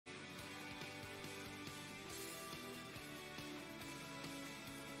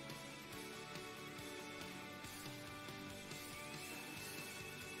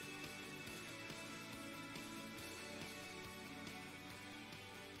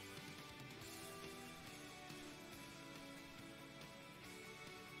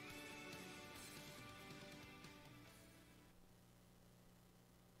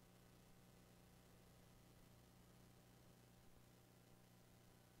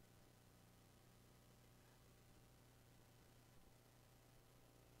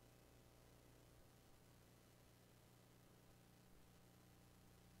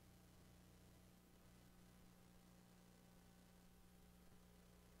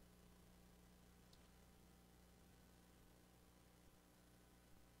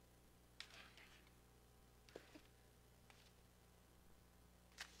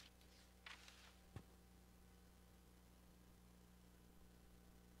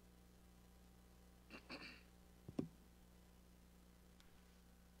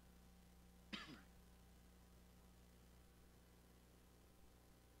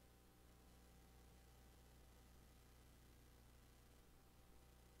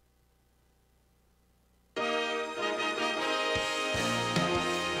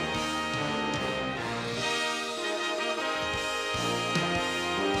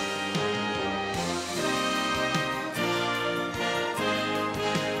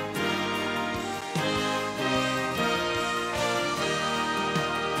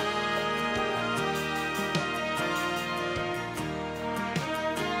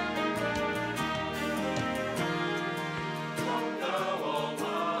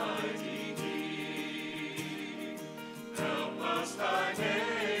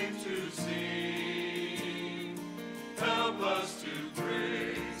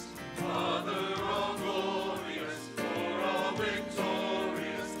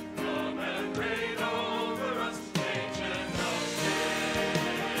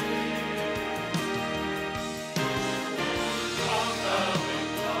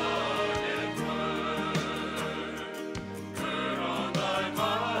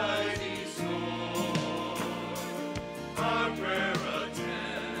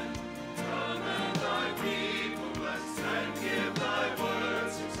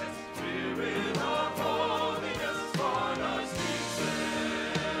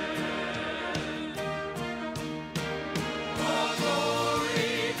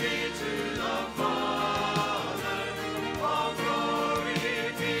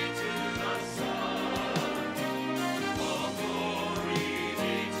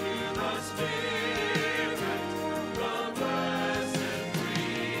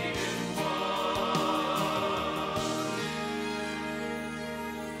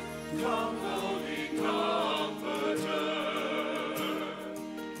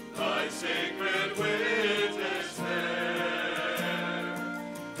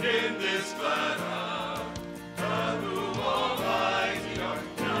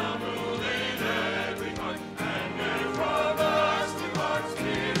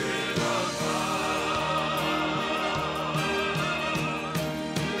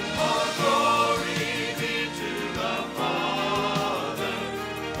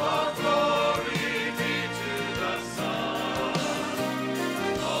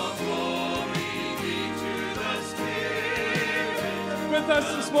with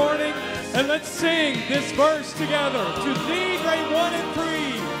us this morning? And let's sing this verse together. To thee, great one and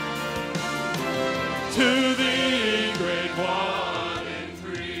three. To thee, great one and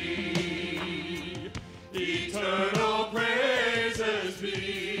three. Eternal praises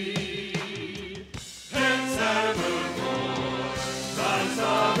be. Hence evermore, thy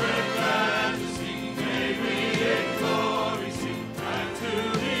sovereign majesty, may we in glory sing, and to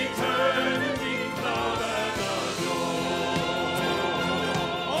eternity love and adore.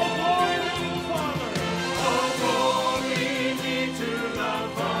 All glory be to the Father. All glory be to the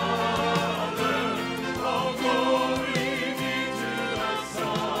Father. All glory be to the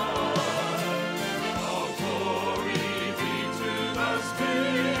Son. All glory be to the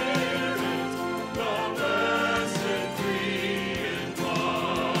Spirit, the blessed three in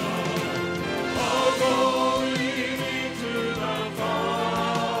one. All glory be to the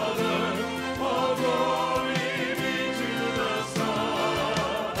Father. All glory be to the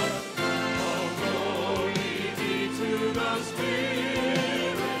Son. All glory be to the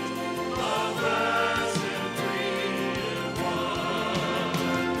Spirit, the blessed three in one.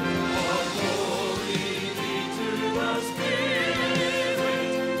 All glory be to the Spirit,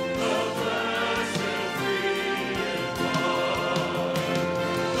 the blessed three in one.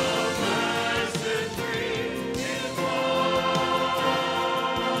 The blessed three in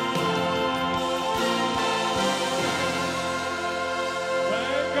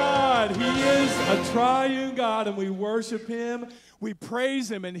Thank God. He is a triune God, and we worship him. We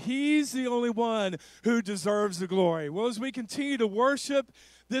praise him, and he's the only one who deserves the glory. Well, as we continue to worship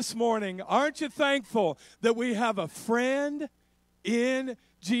this morning, aren't you thankful that we have a friend in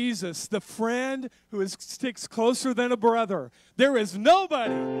Jesus, the friend who sticks closer than a brother? There is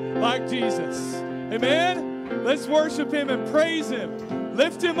nobody like Jesus. Amen? Let's worship him and praise him.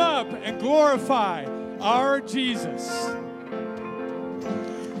 Lift him up and glorify our Jesus.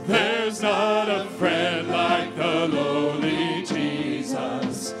 There's not a friend like the lowly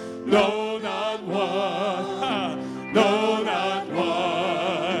Jesus. No, not one. No, not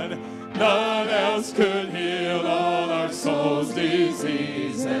one. None else could heal all our souls'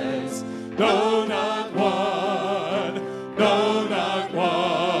 diseases. No, not one. No, not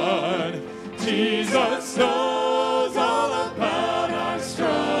one. Jesus knows all about our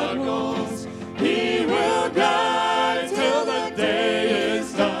struggles. He will guide till the day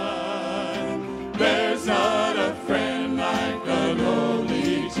is done. There's not a friend like the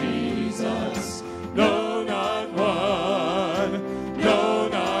lowly Jesus. No, not one. No,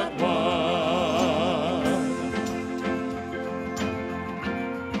 not one.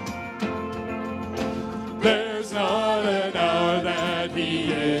 There's not an hour that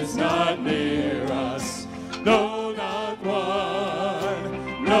he is not near us. No, not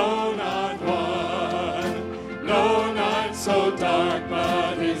one. No, not one. No night so dark,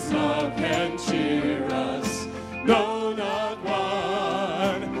 but his love can cheer us. No, not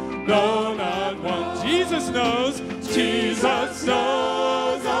one. No, not one. Jesus knows. Jesus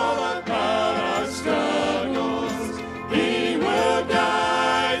knows all about our struggles. He will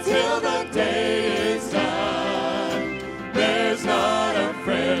guide till the day is done. There's not a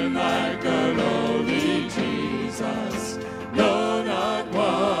friend like the lowly Jesus. No, not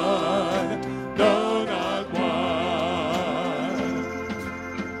one. No, not one.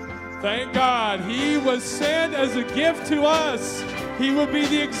 Thank God he was sent as a gift to us. He will be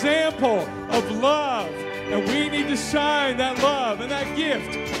the example of love. And we need to shine that love and that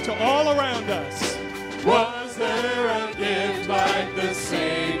gift to all around us. Was there a gift like the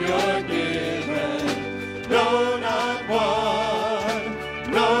Savior given? No, not one.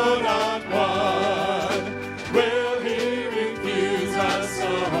 No, not one. Will he refuse us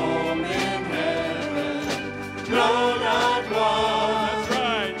a home in heaven? No, not one. That's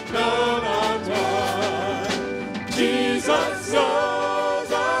right. No, not one. Jesus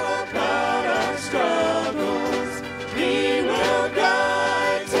knows all about our struggles. He will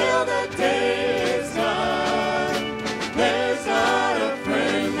guide till the day is done. There's not a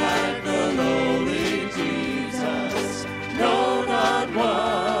friend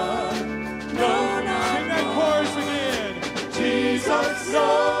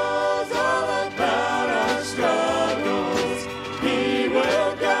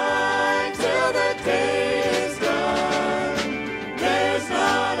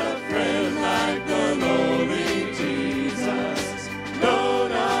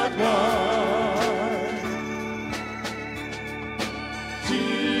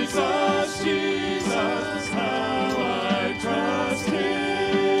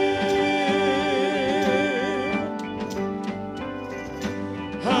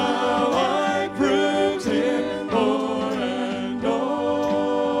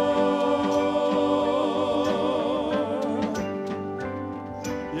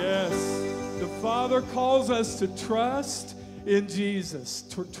us to trust in Jesus,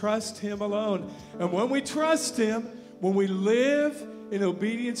 to trust him alone. And when we trust him, when we live in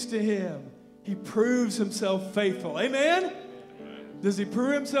obedience to him, he proves himself faithful. Amen? Does he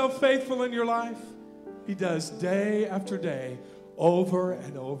prove himself faithful in your life? He does day after day, over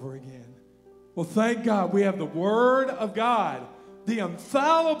and over again. Well, thank God we have the Word of God, the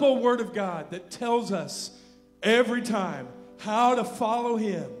infallible Word of God that tells us every time how to follow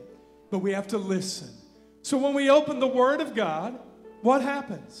him. But we have to listen. So when we open the Word of God, what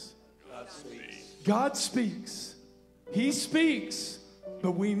happens? God speaks. God speaks. He speaks,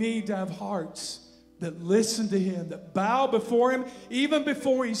 but we need to have hearts that listen to him, that bow before him, even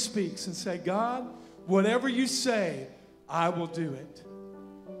before he speaks, and say, God, whatever you say, I will do it.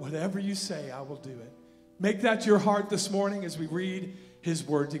 Whatever you say, I will do it. Make that your heart this morning as we read his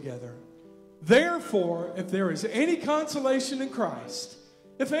word together. Therefore, if there is any consolation in Christ,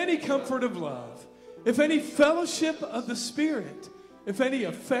 if any comfort of love, if any fellowship of the Spirit, if any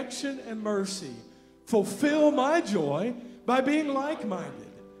affection and mercy, fulfill my joy by being like-minded,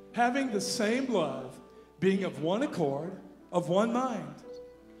 having the same love, being of one accord, of one mind.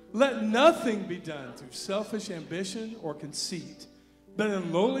 Let nothing be done through selfish ambition or conceit, but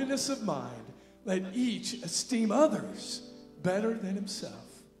in lowliness of mind, let each esteem others better than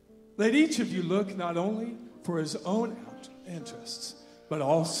himself. Let each of you look not only for his own interests, but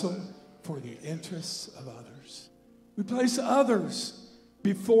also for the interests of others. We place others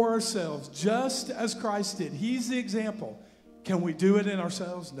before ourselves, just as Christ did. He's the example. Can we do it in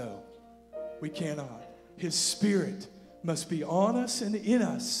ourselves? No, we cannot. His Spirit must be on us and in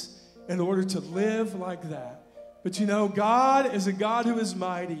us in order to live like that. But you know, God is a God who is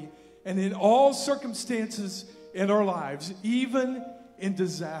mighty, and in all circumstances in our lives, even in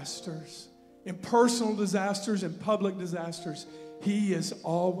disasters, in personal disasters and public disasters, he is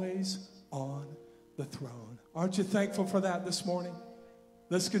always on the throne. Aren't you thankful for that this morning?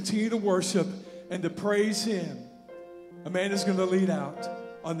 Let's continue to worship and to praise him. Amanda's going to lead out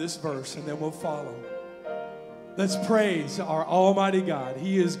on this verse, and then we'll follow. Let's praise our Almighty God.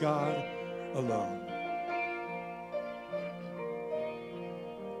 He is God alone.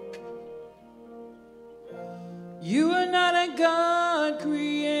 You are not a God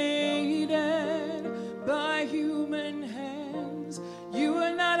created by human hands. You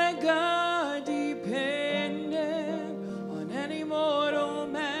are not a God dependent on any mortal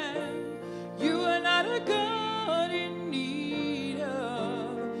man. You are not a God in need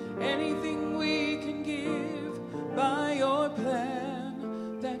of anything we can give by your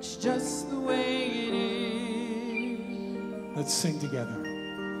plan. That's just the way it is. Let's sing together.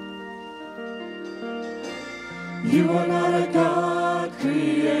 You are not a God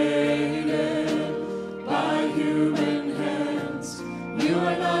created by human hands. You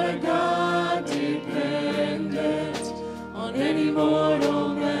are not a God dependent on any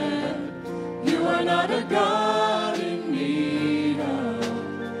mortal man. You are not a God in need of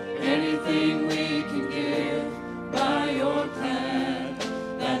anything we can give by your plan.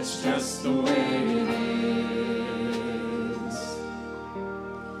 That's just the way it is.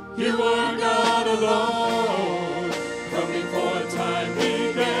 You are God alone. Before time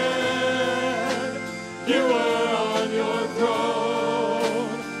began, you are on your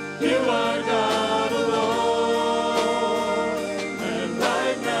throne. You are God alone. And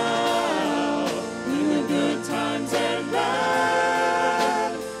right now, in the good times and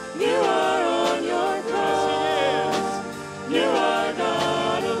bad, you are on your throne. You are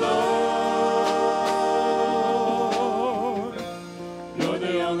God alone. You're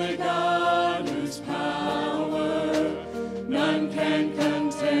the only God whose power none can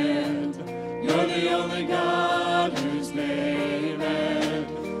contend. You're the only God whose name and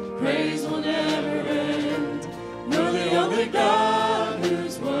praise will never end. You're the only God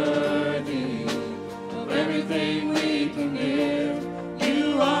who's worthy of everything we can give.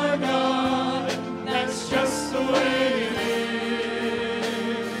 You are God, that's just the way it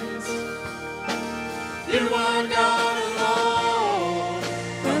is. You are God alone,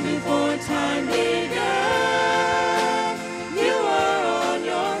 from before time began.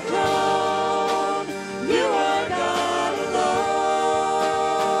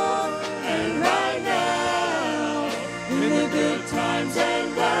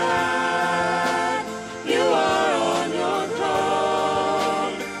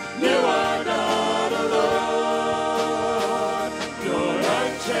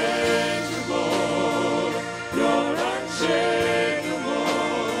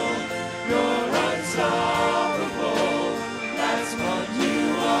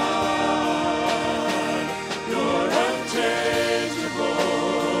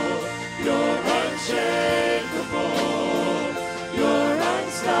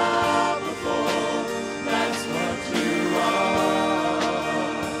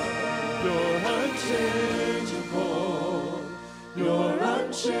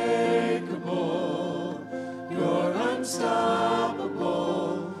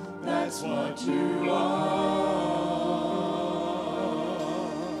 That's what you are.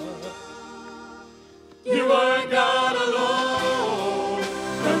 You are God alone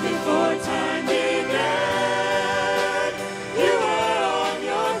from before time began. You are on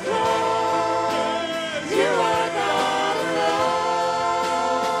your throne. You are God alone.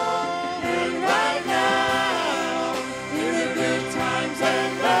 And right now, in the good times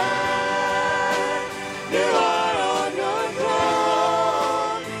and bad, you are on your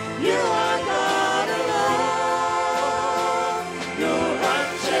throne. You are God alone. You're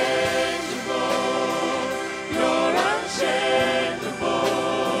unchangeable. You're unshakable.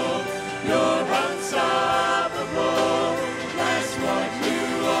 You're unstoppable. That's what you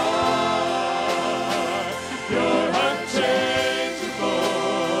are. You're unchangeable.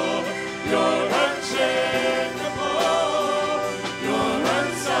 You're unshakable. You're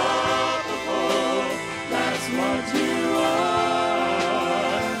unstoppable. That's what you are.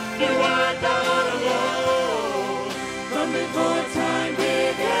 You are God alone from before time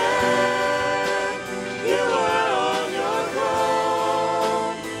began. You are on your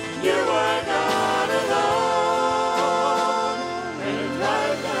throne. You are God alone. And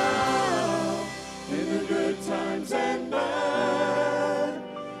right now, in the good times and bad,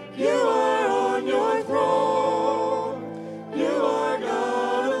 you are on your throne. You are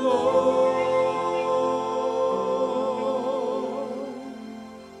God alone.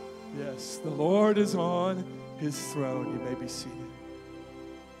 Yes, the Lord is on his throne. You may be seated.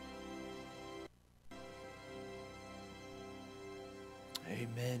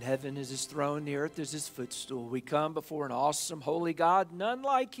 Amen. Heaven is his throne, the earth is his footstool. We come before an awesome, holy God, none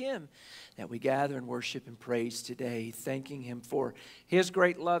like him, that we gather and worship and praise today, thanking him for his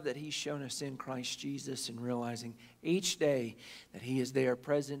great love that he's shown us in Christ Jesus, and realizing each day that he is there,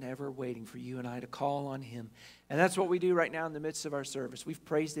 present, ever waiting for you and I to call on him. And that's what we do right now in the midst of our service. We've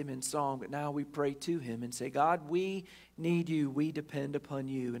praised him in song, but now we pray to him and say, God, we need you. We depend upon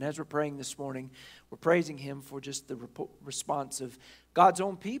you. And as we're praying this morning, we're praising him for just the response of God's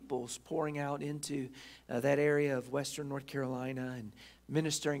own peoples pouring out into that area of western North Carolina and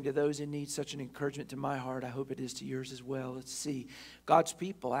ministering to those in need. Such an encouragement to my heart. I hope it is to yours as well. Let's see God's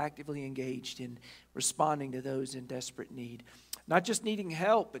people actively engaged in responding to those in desperate need. Not just needing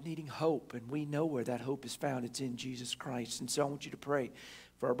help, but needing hope. And we know where that hope is found. It's in Jesus Christ. And so I want you to pray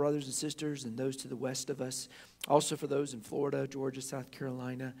for our brothers and sisters and those to the west of us. Also for those in Florida, Georgia, South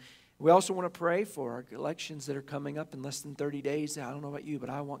Carolina. We also want to pray for our elections that are coming up in less than 30 days. I don't know about you,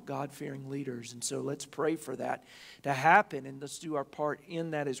 but I want God-fearing leaders. And so let's pray for that to happen, and let's do our part in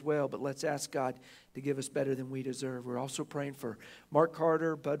that as well. But let's ask God to give us better than we deserve. We're also praying for Mark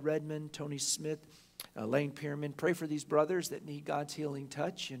Carter, Bud Redmond, Tony Smith, Lane Pierman. Pray for these brothers that need God's healing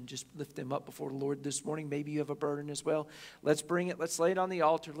touch, and just lift them up before the Lord this morning. Maybe you have a burden as well. Let's bring it. Let's lay it on the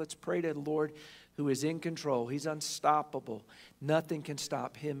altar. Let's pray to the Lord who is in control. He's unstoppable. Nothing can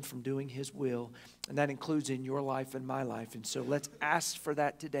stop him from doing his will, and that includes in your life and my life. And so let's ask for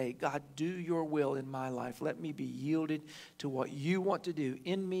that today. God, do your will in my life. Let me be yielded to what you want to do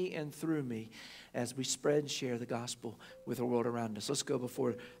in me and through me as we spread and share the gospel with the world around us. Let's go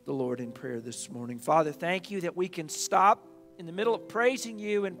before the Lord in prayer this morning. Father, thank you that we can stop in the middle of praising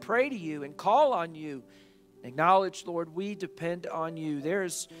you and pray to you and call on you. Acknowledge, Lord, we depend on you. There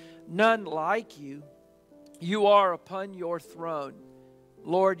is none like you. You are upon your throne.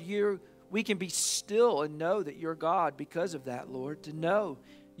 Lord, we can be still and know that you're God because of that, Lord. To know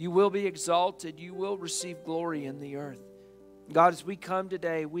you will be exalted. You will receive glory in the earth. God, as we come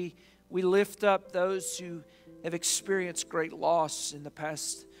today, we lift up those who have experienced great loss in the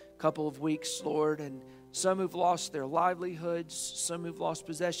past couple of weeks, Lord, and some who've lost their livelihoods, some who've lost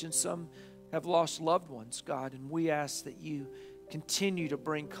possessions, some have lost loved ones, God, and we ask that you continue to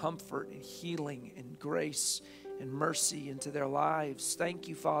bring comfort and healing and grace and mercy into their lives. Thank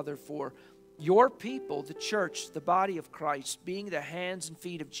you, Father, for your people, the church, the body of Christ, being the hands and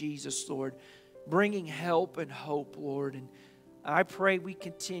feet of Jesus, Lord, bringing help and hope, Lord, and I pray we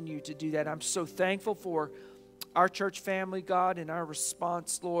continue to do that. I'm so thankful for our church family, God, and our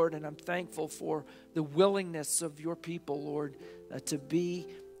response, Lord, and I'm thankful for the willingness of your people, Lord, to be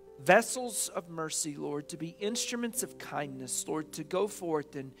vessels of mercy, Lord, to be instruments of kindness, Lord, to go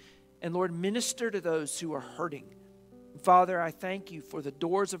forth and Lord, minister to those who are hurting. And Father, I thank you for the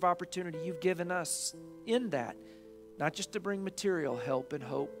doors of opportunity you've given us in that, not just to bring material help and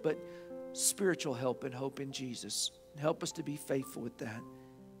hope, but spiritual help and hope in Jesus. And help us to be faithful with that.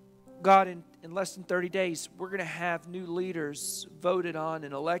 God, in less than 30 days, we're going to have new leaders voted on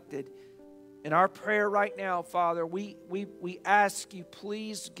and elected. In our prayer right now, Father, we ask you,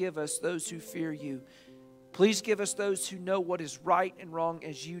 please give us those who fear you. Please give us those who know what is right and wrong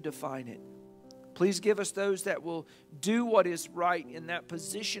as you define it. Please give us those that will do what is right in that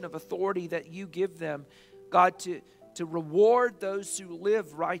position of authority that you give them, God, to reward those who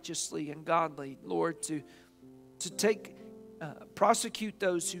live righteously and godly, Lord, to prosecute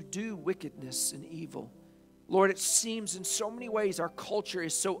those who do wickedness and evil. Lord, it seems in so many ways our culture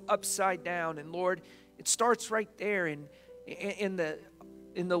is so upside down, and Lord, it starts right there in the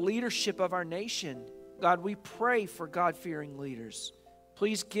leadership of our nation. God, we pray for God-fearing leaders.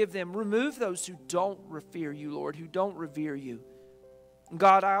 Please give them, remove those who don't fear you, Lord, who don't revere you.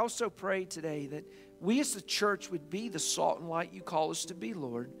 God, I also pray today that we as the church would be the salt and light you call us to be,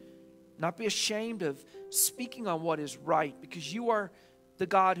 Lord. Not be ashamed of speaking on what is right, because you are the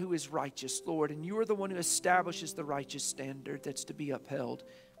God who is righteous, Lord, and you are the one who establishes the righteous standard that's to be upheld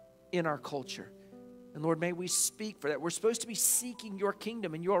in our culture. And Lord, may we speak for that. We're supposed to be seeking your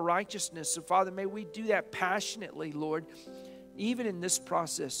kingdom and your righteousness. So Father, may we do that passionately, Lord, even in this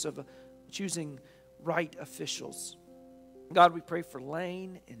process of choosing right officials. God, we pray for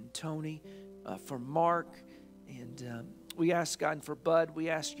Lane and Tony, for Mark, and we ask, God, and for Bud, we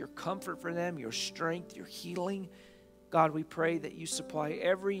ask your comfort for them, your strength, your healing. God, we pray that you supply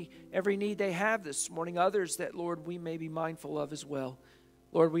every need they have this morning. Others that, Lord, we may be mindful of as well.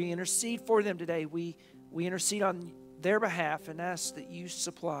 Lord, we intercede for them today. We intercede on their behalf and ask that you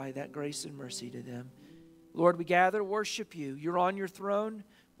supply that grace and mercy to them. Lord, we gather to worship you. You're on your throne.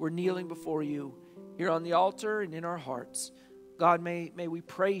 We're kneeling before you here on the altar and in our hearts. God, may we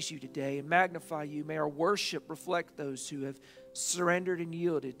praise you today and magnify you. May our worship reflect those who have surrendered and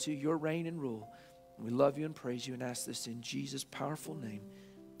yielded to your reign and rule. And we love you and praise you and ask this in Jesus' powerful name.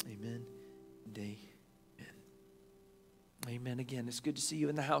 Amen and amen. Amen again. It's good to see you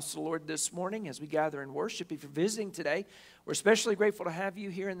in the house of the Lord this morning as we gather and worship. If you're visiting today, we're especially grateful to have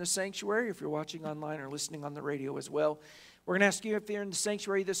you here in the sanctuary. If you're watching online or listening on the radio as well, we're going to ask you if you're in the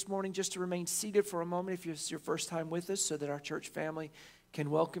sanctuary this morning just to remain seated for a moment if it's your first time with us, so that our church family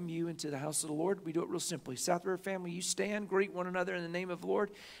can welcome you into the house of the Lord. We do it real simply. South River family, you stand, greet one another in the name of the Lord.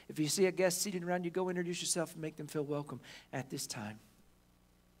 If you see a guest seated around you, go introduce yourself and make them feel welcome at this time.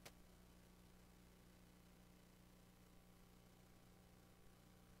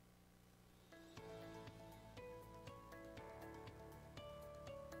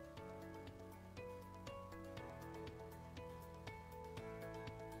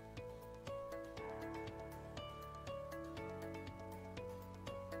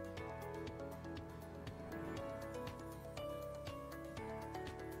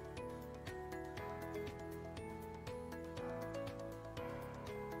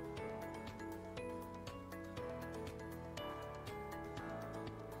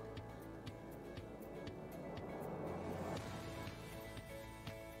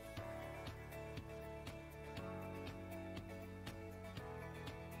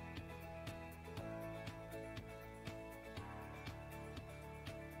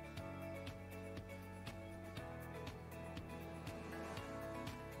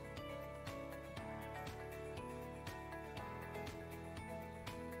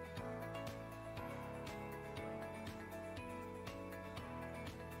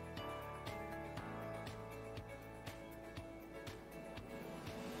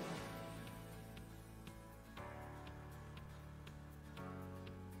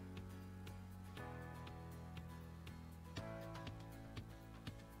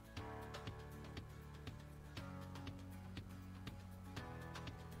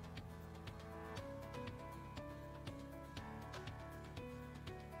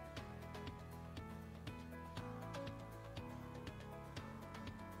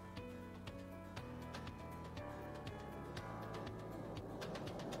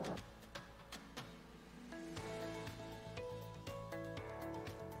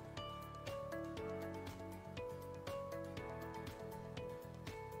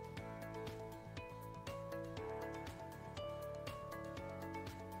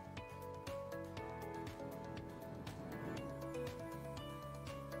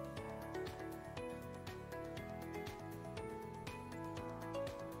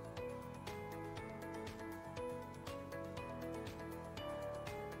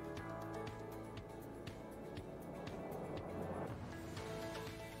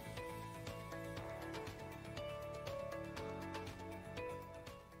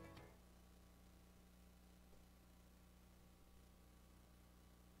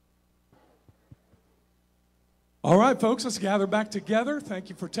 All right, folks, let's gather back together. Thank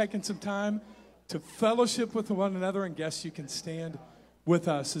you for taking some time to fellowship with one another, and guess you can stand with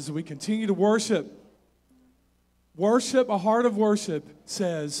us as we continue to worship. Worship, a heart of worship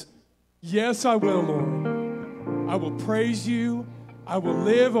says, yes, I will, Lord. I will praise you. I will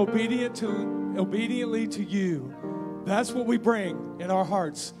live obediently to you. That's what we bring in our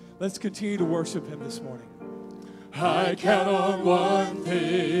hearts. Let's continue to worship him this morning. I count on one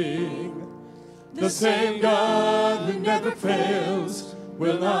thing. The same God who never fails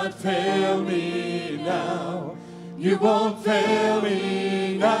will not fail me now. You won't fail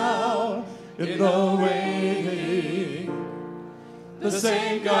me now in the waiting. The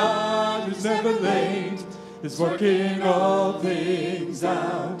same God who's never late is working all things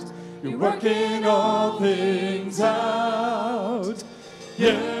out. You're working all things out.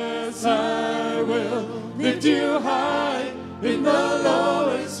 Yes, I will lift you high in the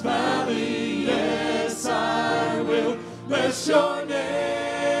lowest valley. Yes, I will bless your name.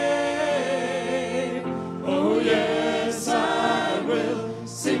 Oh, yes, I will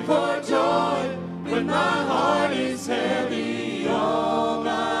sing for joy when my heart is heavy all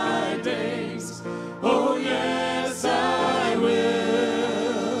my days. Oh, yes, I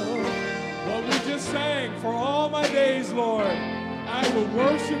will. What we just sang, for all my days, Lord, I will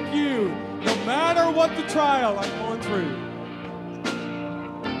worship you no matter what the trial I'm going through.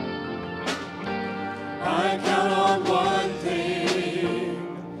 I count on one thing.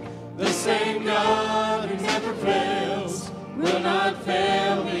 The same God who never fails will not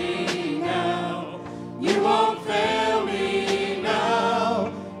fail me now. You won't fail me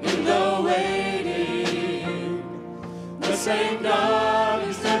now in the waiting. The same God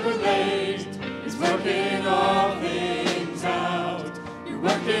who's never late is working all things out. You're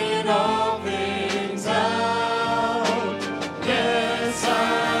working all things out. Yes,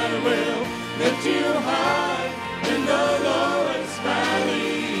 I will lift you high in the lowest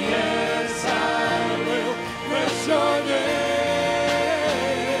valley. Yes, I will bless your name.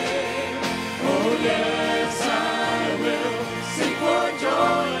 Oh, yes, I will sing for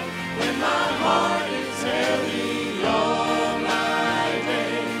joy when my heart is heavy all my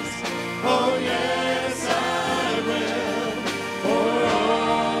days. Oh, yes, I will for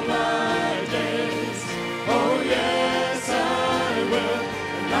all my days. Oh, yes, I will.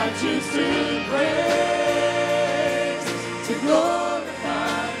 And I choose to praise, to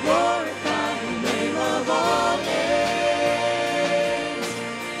glorify the name of all names.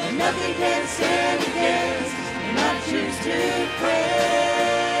 And nothing can stand against, and I choose to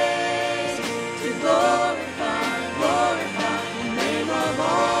praise, to glorify the name of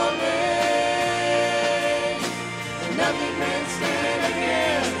all names. And nothing can stand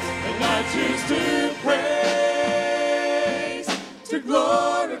against, and I choose to praise, to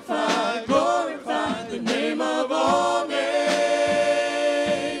glorify the name of all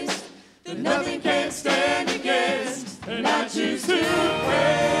names. That nothing can stand against, and I choose to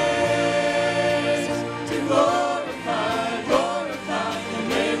praise, to glorify the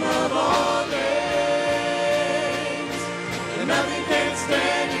name of all names. That nothing can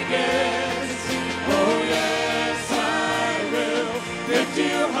stand against. Oh, yes, I will lift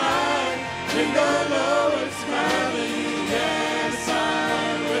you high in the lowest valley. Yes, I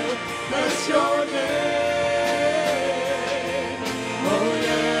will bless your name. Oh,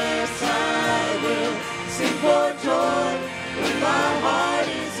 yes, I will sing for joy when my heart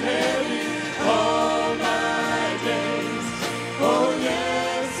is heavy all my days. Oh,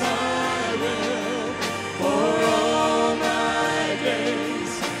 yes, I will for all my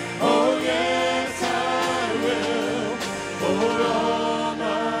days. Oh, yes, I will for all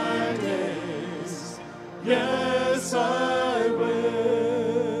my days. Yes, I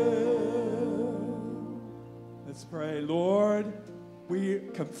will. Let's pray. Lord, we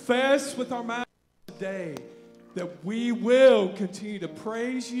confess with our mouths today that we will continue to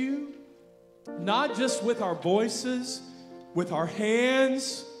praise you, not just with our voices, with our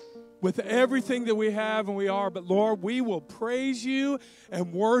hands, with everything that we have and we are, but Lord, we will praise you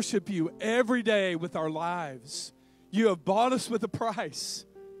and worship you every day with our lives. You have bought us with a price.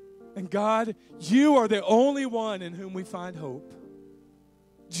 And God, you are the only one in whom we find hope.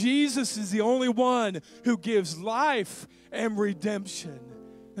 Jesus is the only one who gives life and redemption.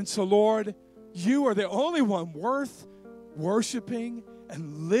 And so, Lord, you are the only one worth worshiping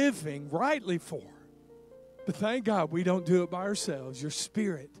and living rightly for. But thank God we don't do it by ourselves. Your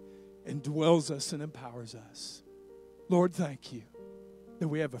Spirit indwells us and empowers us. Lord, thank you that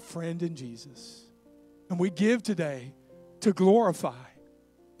we have a friend in Jesus. And we give today to glorify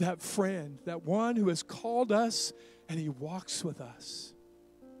that friend, that one who has called us and he walks with us.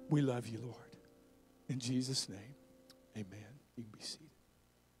 We love you, Lord. In Jesus' name, amen. You can be seated.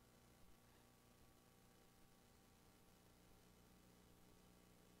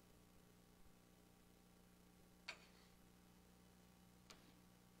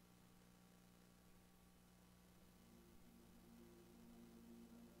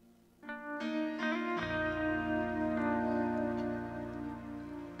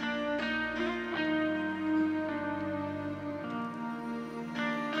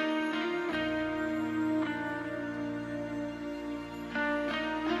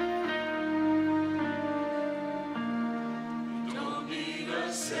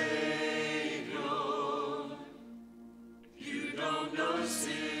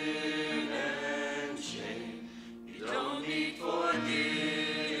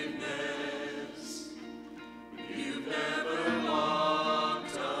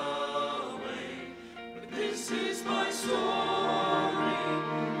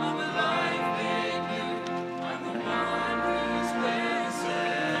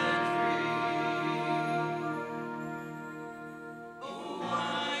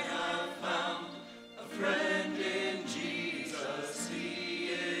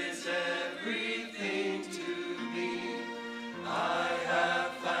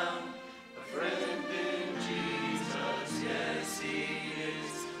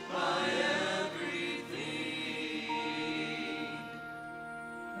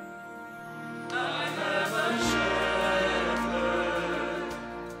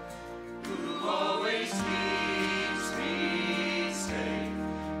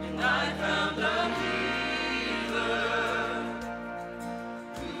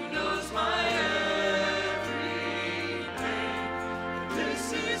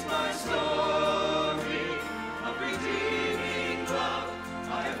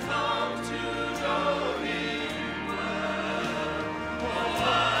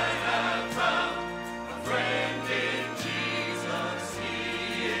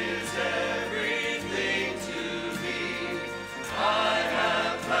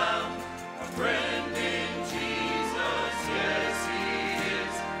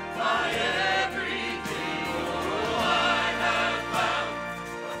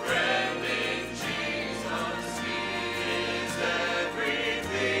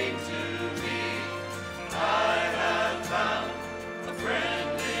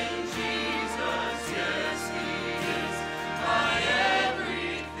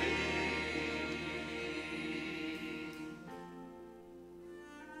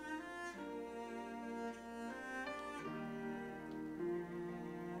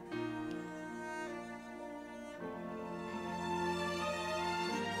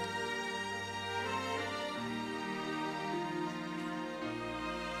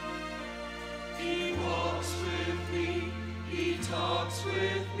 walks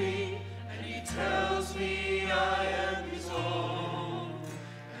with me, and he tells me I am his own.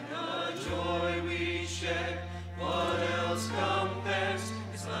 And the joy we share, what else compares?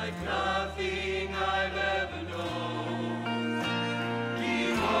 It's like nothing I've ever known.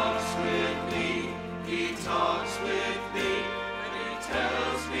 He walks with me, he talks with me, and he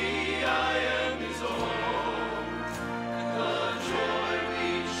tells me I am his own. And the joy we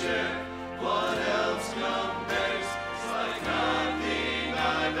share, what else compares? It's like nothing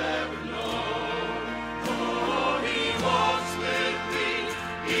I've ever known. Oh, he walks with me,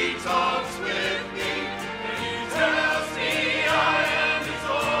 he talks with me, and he tells me I am his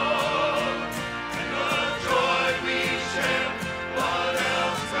own. And the joy we share, what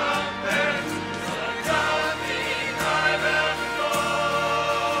else compares? It's like nothing I've ever known.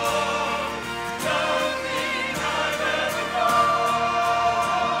 Nothing I've ever known.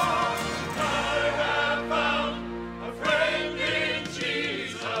 I have found a friend in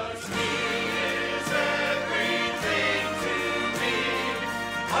Jesus. He is everything to me.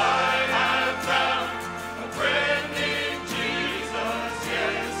 I have found a friend in Jesus.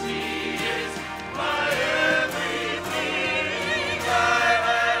 Yes, he is my everything. I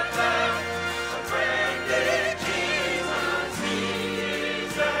have found a friend in Jesus. He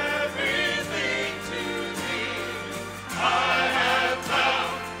is everything to me. I have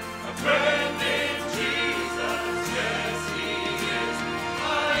found a friend in Jesus. Yes, he is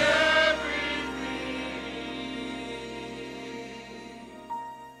my everything.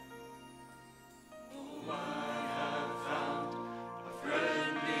 Oh, I have found a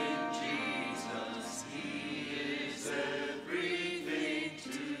friend in Jesus. He is everything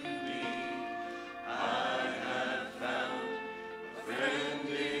to me. I have found a friend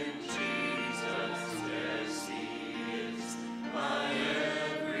in Jesus. Yes, he is my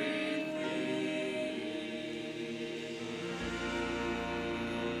everything.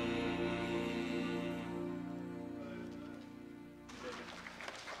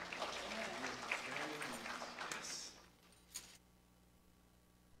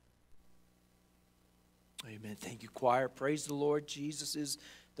 Amen. Thank you, choir. Praise the Lord. Jesus is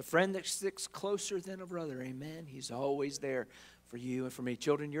the friend that sticks closer than a brother. Amen. He's always there for you and for me.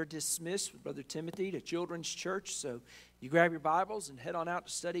 Children, you're dismissed with Brother Timothy to Children's Church. So you grab your Bibles and head on out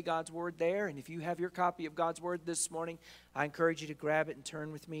to study God's Word there. And if you have your copy of God's Word this morning, I encourage you to grab it and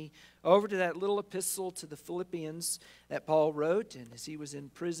turn with me over to that little epistle to the Philippians that Paul wrote. And as he was in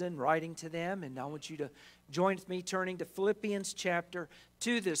prison, writing to them. And I want you to join with me turning to Philippians chapter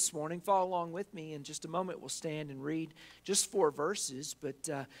 2 this morning. Follow along with me. In just a moment, we'll stand and read just 4 verses. But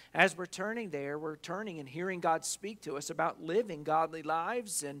as we're turning there, we're turning and hearing God speak to us about living godly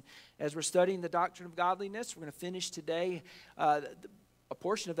lives. And as we're studying the doctrine of godliness, we're going to finish today a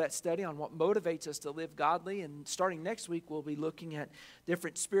portion of that study on what motivates us to live godly. And starting next week, we'll be looking at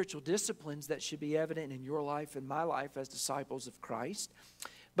different spiritual disciplines that should be evident in your life and my life as disciples of Christ.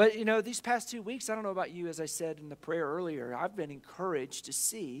 But, you know, these past 2 weeks, I don't know about you, as I said in the prayer earlier, I've been encouraged to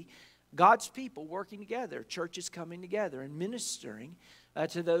see God's people working together, churches coming together and ministering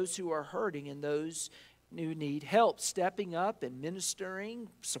to those who are hurting and those who need help, stepping up and ministering,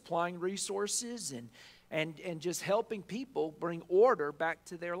 supplying resources and just helping people bring order back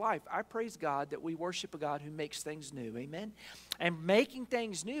to their life. I praise God that we worship a God who makes things new. Amen? And making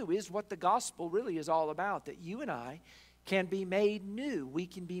things new is what the gospel really is all about, that you and I can be made new. We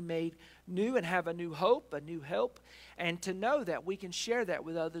can be made new and have a new hope, a new help, and to know that we can share that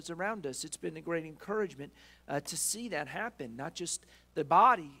with others around us. It's been a great encouragement to see that happen, not just the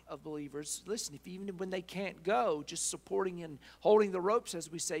body of believers. Listen, if even when they can't go, just supporting and holding the ropes, as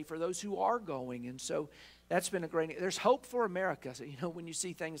we say, for those who are going. And so that's been a great, there's hope for America, so, you know, when you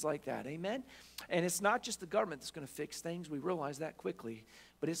see things like that. Amen? And it's not just the government that's going to fix things. We realize that quickly.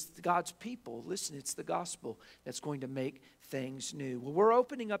 But it's God's people. Listen, it's the gospel that's going to make things new. Well, we're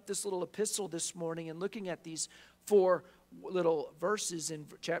opening up this little epistle this morning and looking at these 4 little verses in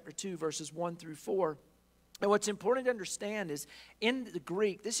chapter 2, verses 1 through 4. And what's important to understand is in the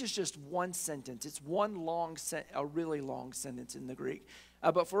Greek, this is just one sentence. It's one a really long sentence in the Greek.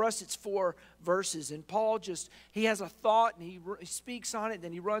 But for us, it's 4 verses. And Paul he has a thought and he speaks on it.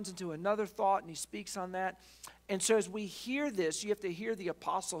 Then he runs into another thought and he speaks on that. And so as we hear this, you have to hear the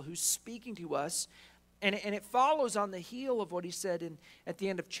apostle who's speaking to us. And it follows on the heel of what he said at the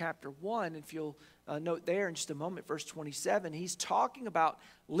end of chapter 1. If you'll note there in just a moment, verse 27, he's talking about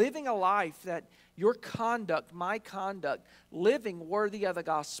living a life that your conduct, my conduct, living worthy of the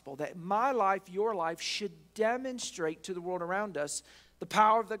gospel, that my life, your life should demonstrate to the world around us the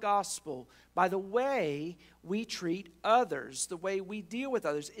power of the gospel by the way we treat others, the way we deal with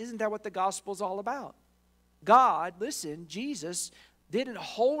others. Isn't that what the gospel is all about? God, listen, Jesus didn't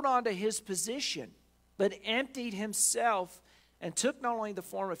hold on to his position, but emptied himself and took not only the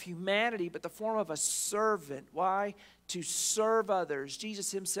form of humanity, but the form of a servant. Why? To serve others.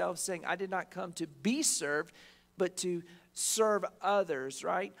 Jesus himself saying, I did not come to be served, but to serve others,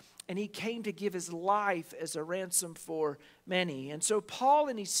 right? And he came to give his life as a ransom for many. And so Paul,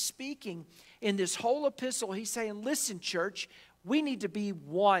 and he's speaking in this whole epistle, he's saying, listen, church, we need to be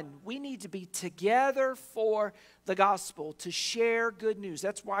one. We need to be together for the gospel, to share good news.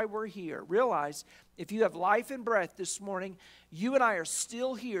 That's why we're here. Realize, if you have life and breath this morning, you and I are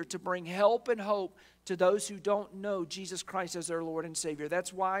still here to bring help and hope to those who don't know Jesus Christ as their Lord and Savior.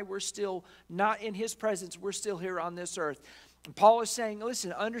 That's why we're still not in his presence. We're still here on this earth. And Paul is saying,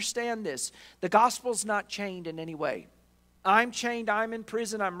 listen, understand this. The gospel's not chained in any way. I'm chained, I'm in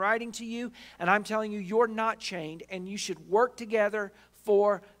prison, I'm writing to you, and I'm telling you, you're not chained, and you should work together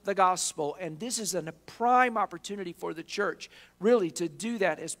for the gospel. And this is a prime opportunity for the church, really, to do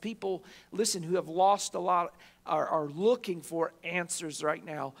that as people, listen, who have lost a lot, are looking for answers right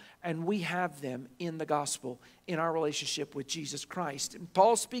now, and we have them in the gospel, in our relationship with Jesus Christ. And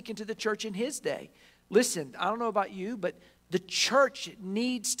Paul's speaking to the church in his day. Listen, I don't know about you, but the church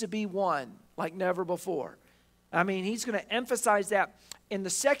needs to be one like never before. I mean, he's going to emphasize that. In the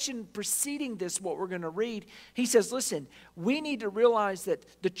section preceding this, what we're going to read, he says, listen, we need to realize that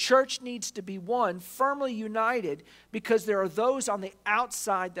the church needs to be one, firmly united, because there are those on the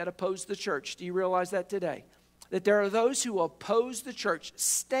outside that oppose the church. Do you realize that today? That there are those who oppose the church,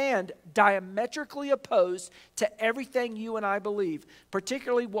 stand diametrically opposed to everything you and I believe,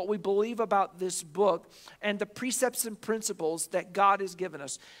 particularly what we believe about this book and the precepts and principles that God has given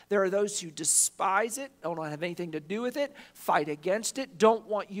us. There are those who despise it, don't have anything to do with it, fight against it, don't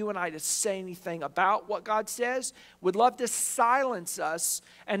want you and I to say anything about what God says, would love to silence us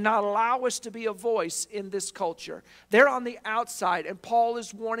and not allow us to be a voice in this culture. They're on the outside, and Paul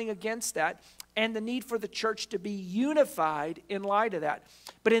is warning against that, and the need for the church to be unified in light of that.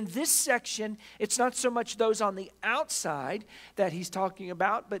 But in this section, it's not so much those on the outside that he's talking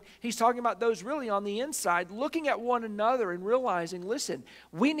about, but he's talking about those really on the inside, looking at one another and realizing, listen,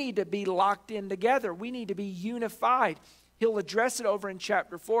 we need to be locked in together. We need to be unified. He'll address it over in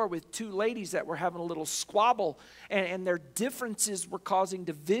chapter 4 with two ladies that were having a little squabble, and their differences were causing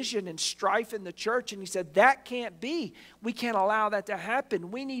division and strife in the church. And he said, that can't be. We can't allow that to happen.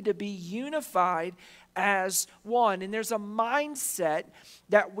 We need to be unified as one. And there's a mindset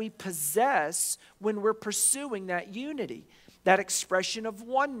that we possess when we're pursuing that unity, that expression of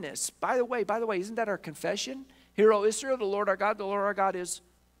oneness. By the way, isn't that our confession? Hear, O Israel, the Lord our God is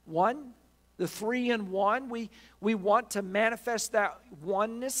one. The three in one, we want to manifest that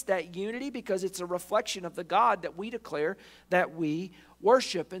oneness, that unity, because it's a reflection of the God that we declare that we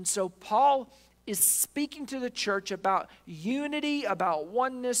worship. And so Paul is speaking to the church about unity, about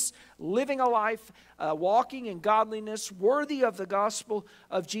oneness, living a life, walking in godliness, worthy of the gospel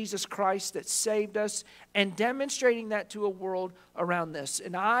of Jesus Christ that saved us, and demonstrating that to a world around this.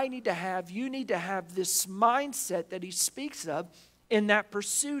 And you need to have this mindset that he speaks of, in that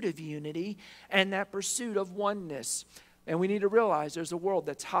pursuit of unity and that pursuit of oneness. And we need to realize there's a world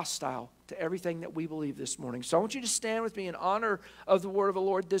that's hostile to everything that we believe this morning. So I want you to stand with me in honor of the word of the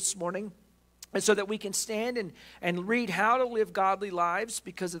Lord this morning, and so that we can stand and read how to live godly lives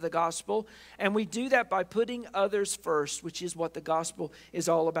because of the gospel. And we do that by putting others first, which is what the gospel is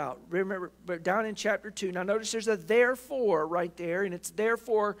all about. Remember, down in chapter 2, now notice there's a therefore right there, and it's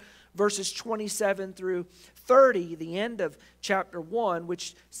therefore verses 27 through 30, the end of chapter 1,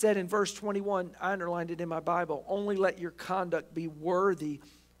 which said in verse 21, I underlined it in my Bible, only let your conduct be worthy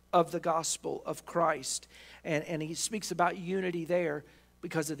of the gospel of Christ. And he speaks about unity there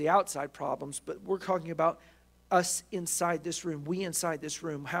because of the outside problems, but we're talking about us inside this room, we inside this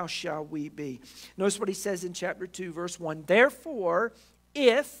room. How shall we be? Notice what he says in chapter 2, verse 1. Therefore,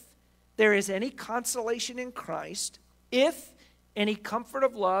 if there is any consolation in Christ, if any comfort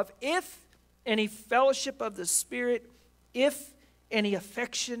of love, if any fellowship of the Spirit, if any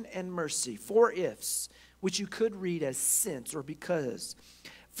affection and mercy, 4 ifs, which you could read as since or because.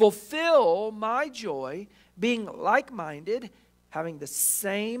 Fulfill my joy, being like-minded, having the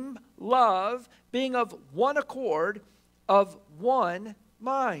same love, being of one accord, of one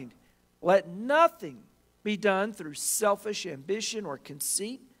mind. Let nothing be done through selfish ambition or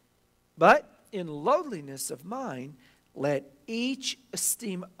conceit, but in lowliness of mind, let each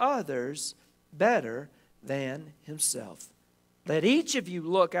esteem others better than himself. Let each of you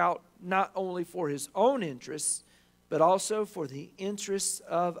look out not only for his own interests, but also for the interests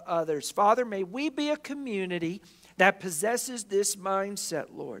of others. Father, may we be a community that possesses this mindset,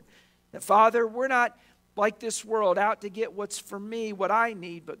 Lord. That, Father, we're not like this world, out to get what's for me, what I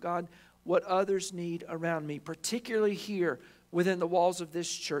need, but God, what others need around me, particularly here within the walls of this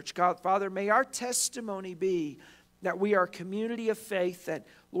church. God, Father, may our testimony be that we are a community of faith that,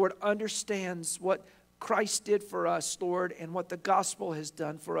 Lord, understands what Christ did for us, Lord, and what the gospel has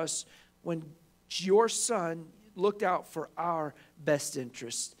done for us when your Son looked out for our best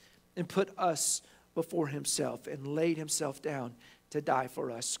interest and put us before himself and laid himself down to die for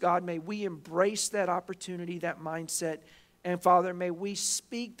us. God, may we embrace that opportunity, that mindset. And Father, may we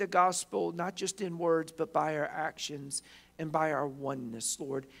speak the gospel, not just in words, but by our actions and by our oneness,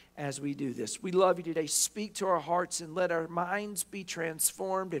 Lord, as we do this. We love you today. Speak to our hearts and let our minds be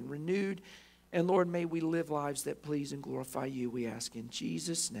transformed and renewed. And Lord, may we live lives that please and glorify you, we ask in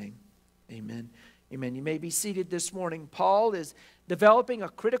Jesus' name. Amen. Amen. You may be seated this morning. Paul is developing a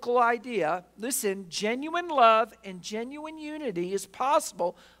critical idea. Listen, genuine love and genuine unity is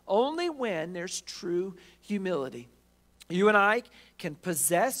possible only when there's true humility. You and I can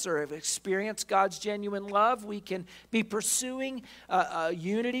possess or have experienced God's genuine love. We can be pursuing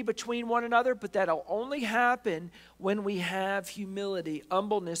unity between one another, but that'll only happen when we have humility,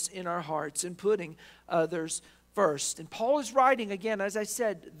 humbleness in our hearts, and putting others first. And Paul is writing, again, as I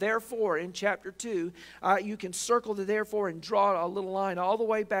said, therefore, in chapter 2. You can circle the therefore and draw a little line all the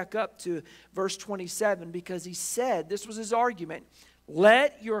way back up to verse 27, because he said, this was his argument,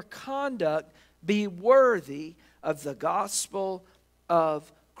 let your conduct be worthy of the gospel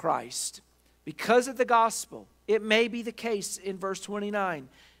of Christ. Because of the gospel, it may be the case in verse 29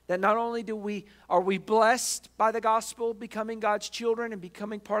 that not only are we blessed by the gospel, becoming God's children and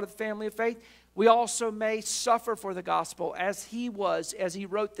becoming part of the family of faith, we also may suffer for the gospel as he was, as he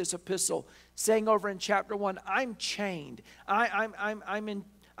wrote this epistle, saying over in chapter 1, I'm chained. I'm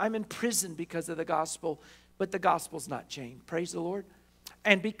in prison because of the gospel, but the gospel's not chained. Praise the Lord.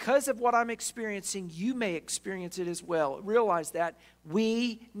 And because of what I'm experiencing, you may experience it as well. Realize that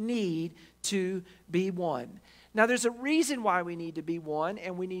we need to be one. Now, there's a reason why we need to be one,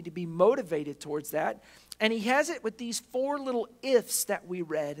 and we need to be motivated towards that. And he has it with these 4 little ifs that we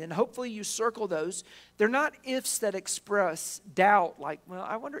read. And hopefully you circle those. They're not ifs that express doubt, like, well,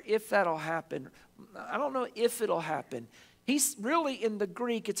 I wonder if that'll happen. I don't know if it'll happen. He's really, in the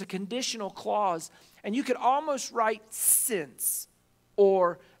Greek, it's a conditional clause. And you could almost write since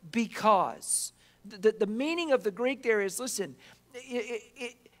or because. The meaning of the Greek there is, listen,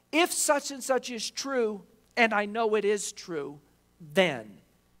 if such and such is true, and I know it is true, then,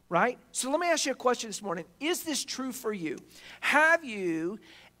 right? So let me ask you a question this morning. Is this true for you? Have you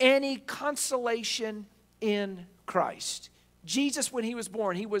any consolation in Christ? Jesus, when he was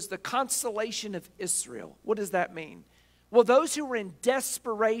born, he was the consolation of Israel. What does that mean? Well, those who were in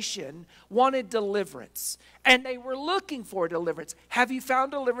desperation wanted deliverance, and they were looking for deliverance. Have you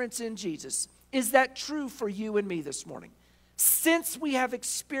found deliverance in Jesus? Is that true for you and me this morning? Since we have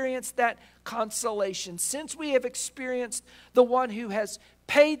experienced that consolation, since we have experienced the one who has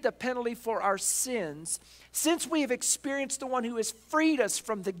paid the penalty for our sins, since we have experienced the one who has freed us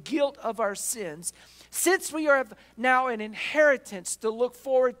from the guilt of our sins, since we have now an inheritance to look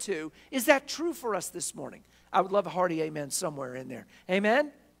forward to, is that true for us this morning? I would love a hearty amen somewhere in there.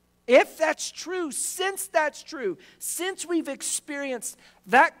 Amen? If that's true, since we've experienced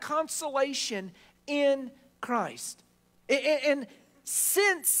that consolation in Christ, and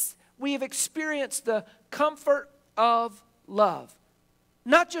since we have experienced the comfort of love,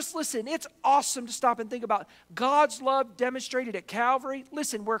 not just, listen, it's awesome to stop and think about God's love demonstrated at Calvary.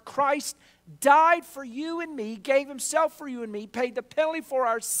 Listen, where Christ died for you and me, gave himself for you and me, paid the penalty for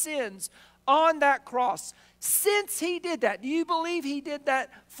our sins on that cross. Since he did that, do you believe he did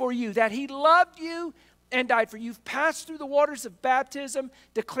that for you? That he loved you and died for you? You've passed through the waters of baptism,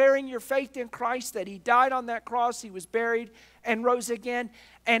 declaring your faith in Christ, that he died on that cross, he was buried and rose again,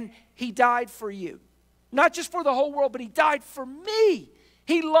 and he died for you. Not just for the whole world, but he died for me.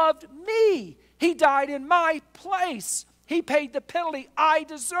 He loved me. He died in my place. He paid the penalty I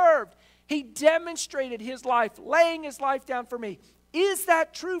deserved. He demonstrated his life, laying his life down for me. Is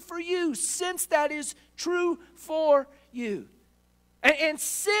that true for you? Since that is true for you. And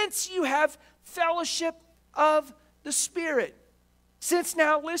since you have fellowship of the Spirit. Since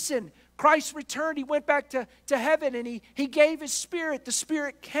now, listen, Christ returned, he went back to heaven, and he gave his Spirit. The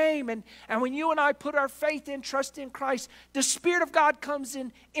Spirit came, and when you and I put our faith and trust in Christ, the Spirit of God comes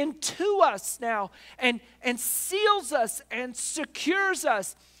into us now and seals us and secures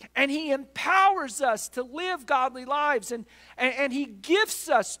us, and he empowers us to live godly lives, and he gifts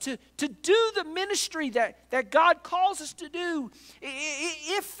us to do the ministry that God calls us to do.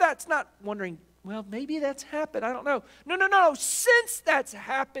 If that's not wondering, well, maybe that's happened. I don't know. No. Since that's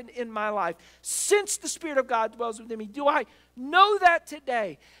happened in my life, since the Spirit of God dwells within me, do I know that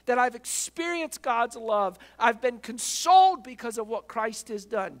today, that I've experienced God's love? I've been consoled because of what Christ has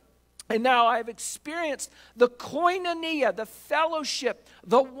done. And now I've experienced the koinonia, the fellowship,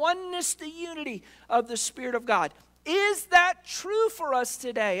 the oneness, the unity of the Spirit of God. Is that true for us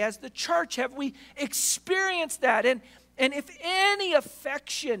today as the church? Have we experienced that? And if any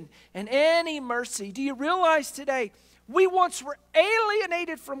affection and any mercy, do you realize today we once were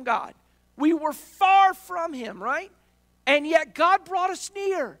alienated from God? We were far from Him, right? And yet God brought us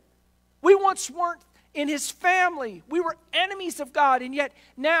near. We once weren't in His family. We were enemies of God, and yet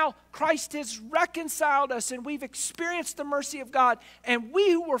now Christ has reconciled us, and we've experienced the mercy of God, and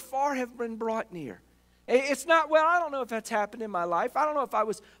we who were far have been brought near. It's not, well, I don't know if that's happened in my life. I don't know if I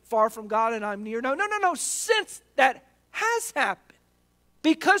was far from God and I'm near. No. Since that has happened,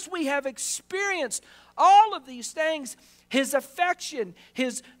 because we have experienced all of these things, His affection,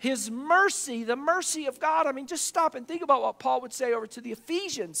 His mercy, the mercy of God. I mean, just stop and think about what Paul would say over to the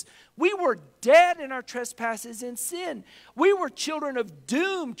Ephesians. We were dead in our trespasses and sin. We were children of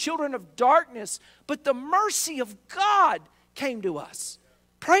doom, children of darkness, but the mercy of God came to us.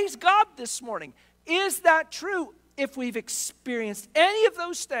 Praise God this morning. Is that true? If we've experienced any of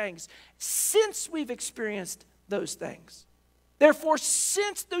those things, since we've experienced those things. Therefore,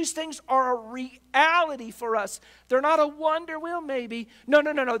 since those things are a reality for us, they're not a wonder, well, maybe. No.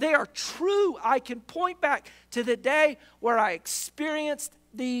 They are true. I can point back to the day where I experienced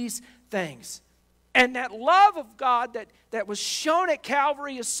these things. And that love of God that was shown at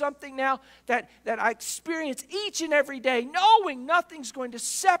Calvary is something now that I experience each and every day, knowing nothing's going to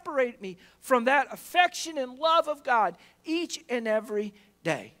separate me from that affection and love of God each and every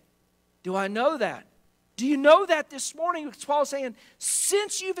day. Do I know that? Do you know that this morning? Paul's saying,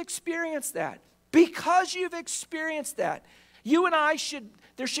 since you've experienced that, because you've experienced that, you and I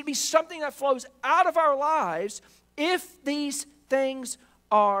there should be something that flows out of our lives if these things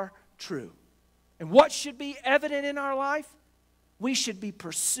are true. And what should be evident in our life? We should be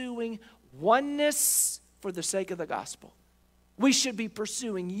pursuing oneness for the sake of the gospel. We should be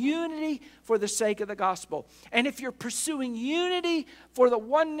pursuing unity for the sake of the gospel. And if you're pursuing unity for the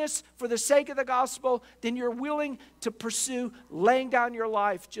oneness for the sake of the gospel, then you're willing to pursue laying down your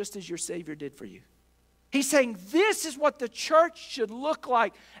life just as your Savior did for you. He's saying this is what the church should look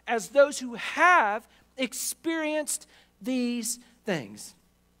like as those who have experienced these things.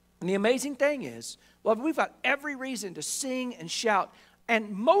 And the amazing thing is, well, we've got every reason to sing and shout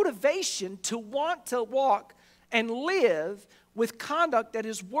and motivation to want to walk and live with conduct that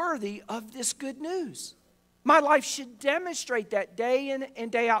is worthy of this good news. My life should demonstrate that day in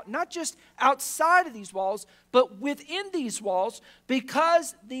and day out, not just outside of these walls, but within these walls,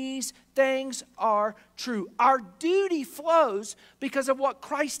 because these things are true. Our duty flows because of what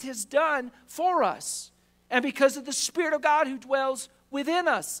Christ has done for us and because of the Spirit of God who dwells within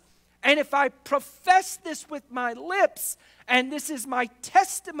us. And if I profess this with my lips, and this is my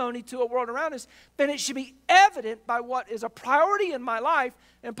testimony to a world around us, then it should be evident by what is a priority in my life.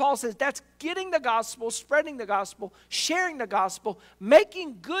 And Paul says that's getting the gospel, spreading the gospel, sharing the gospel,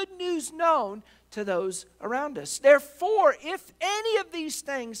 making good news known to those around us. Therefore, if any of these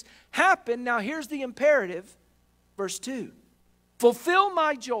things happen, now here's the imperative, verse 2. Fulfill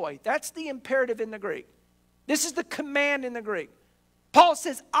my joy. That's the imperative in the Greek. This is the command in the Greek. Paul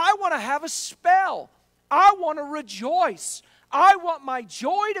says, I want to have a spell. I want to rejoice. I want my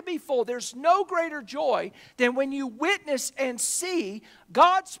joy to be full. There's no greater joy than when you witness and see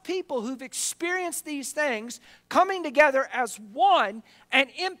God's people who've experienced these things coming together as one and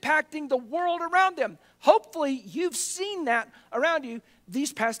impacting the world around them. Hopefully, you've seen that around you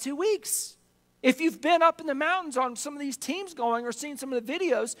these past 2 weeks. If you've been up in the mountains on some of these teams going or seen some of the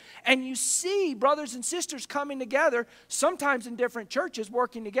videos and you see brothers and sisters coming together, sometimes in different churches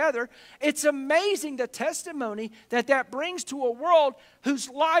working together, it's amazing the testimony that brings to a world whose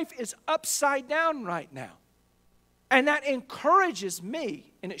life is upside down right now. And that encourages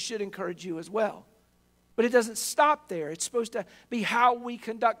me, and it should encourage you as well. But it doesn't stop there. It's supposed to be how we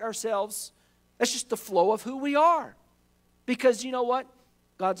conduct ourselves. That's just the flow of who we are. Because you know what?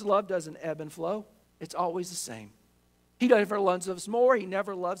 God's love doesn't ebb and flow. It's always the same. He never loves us more. He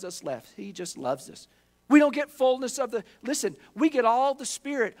never loves us less. He just loves us. We don't get fullness of the... Listen, we get all the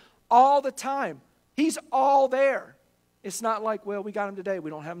Spirit all the time. He's all there. It's not like, well, we got Him today. We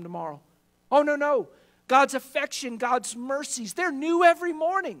don't have Him tomorrow. Oh, no. God's affection, God's mercies, they're new every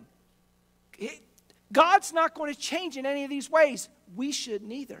morning. God's not going to change in any of these ways. We should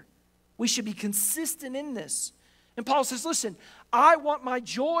neither. We should be consistent in this. And Paul says, listen, I want my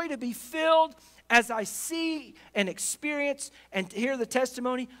joy to be filled as I see and experience and hear the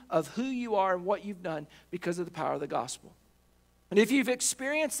testimony of who you are and what you've done because of the power of the gospel. And if you've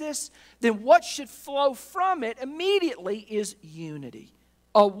experienced this, then what should flow from it immediately is unity,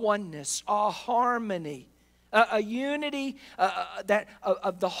 a oneness, a harmony, a unity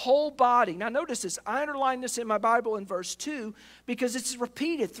of the whole body. Now notice this. I underlined this in my Bible in verse 2 because it's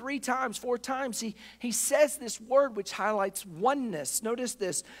repeated 3 times, 4 times. He says this word which highlights oneness. Notice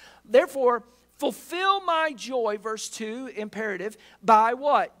this. Therefore, fulfill my joy, verse 2, imperative, by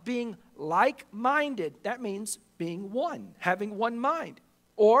what? Being like-minded. That means being one, having one mind,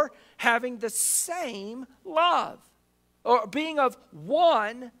 or having the same love, or being of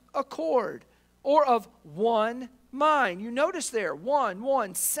one accord, or of one mind. You notice there,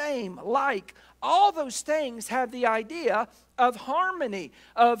 one, same, like. All those things have the idea of harmony,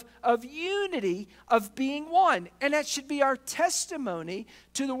 of unity, of being one. And that should be our testimony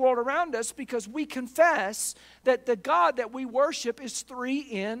to the world around us because we confess that the God that we worship is 3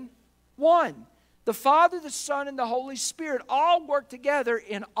 in 1. The Father, the Son, and the Holy Spirit all work together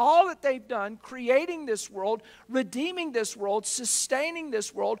in all that they've done, creating this world, redeeming this world, sustaining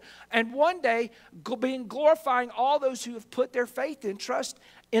this world, and one day being glorifying all those who have put their faith and trust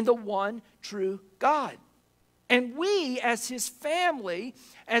in the one true God. And we, as His family,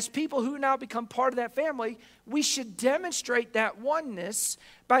 as people who now become part of that family, we should demonstrate that oneness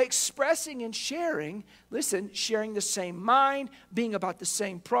by expressing and sharing, sharing the same mind, being about the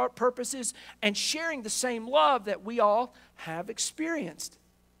same purposes, and sharing the same love that we all have experienced.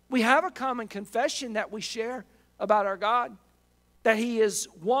 We have a common confession that we share about our God, that He is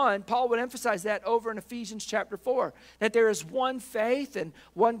one. Paul would emphasize that over in Ephesians chapter 4, that there is one faith and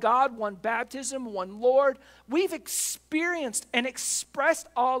one God, one baptism, one Lord. We've experienced and expressed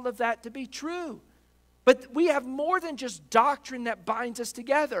all of that to be true. But we have more than just doctrine that binds us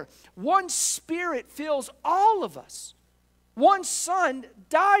together. One Spirit fills all of us. One Son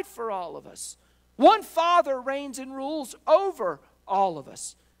died for all of us. One Father reigns and rules over all of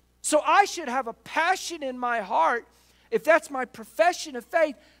us. So I should have a passion in my heart, if that's my profession of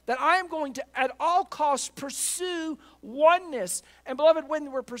faith, that I am going to at all costs pursue oneness. And beloved,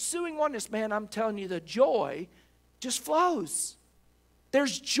 when we're pursuing oneness, man, I'm telling you, the joy just flows.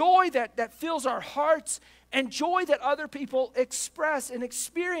 There's joy that fills our hearts and joy that other people express and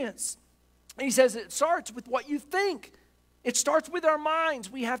experience. And he says it starts with what you think. It starts with our minds.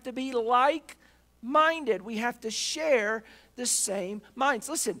 We have to be like-minded. We have to share the same minds.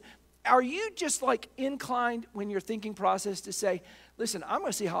 Listen, are you just like inclined when your thinking process to say, listen, I'm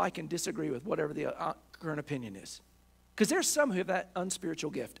going to see how I can disagree with whatever the current opinion is? Because there's some who have that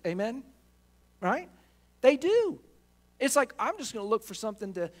unspiritual gift. Amen? Right? They do. It's like, I'm just going to look for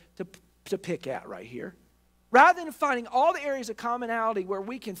something to pick at right here. Rather than finding all the areas of commonality where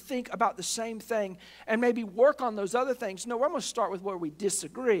we can think about the same thing and maybe work on those other things. No, we're going to start with where we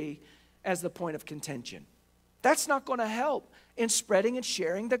disagree as the point of contention. That's not going to help in spreading and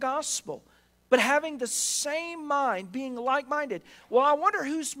sharing the gospel. But having the same mind, being like-minded. Well, I wonder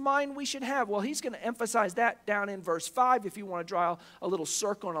whose mind we should have. Well, he's going to emphasize that down in verse 5 if you want to draw a little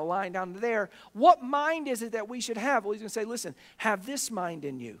circle and a line down there. What mind is it that we should have? Well, he's going to say, listen, have this mind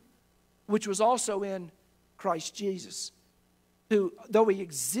in you, which was also in Christ Jesus, who, though he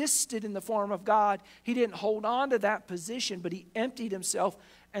existed in the form of God, he didn't hold on to that position, but he emptied himself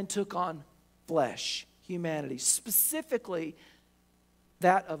and took on flesh, humanity, specifically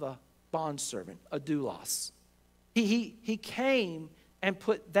that of a bondservant, a doulos. He came and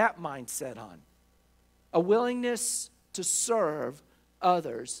put that mindset on. A willingness to serve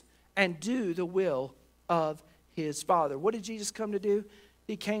others and do the will of his Father. What did Jesus come to do?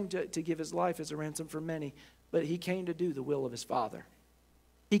 He came to give his life as a ransom for many, but he came to do the will of his Father.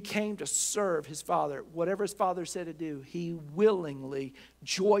 He came to serve his Father. Whatever his Father said to do, he willingly,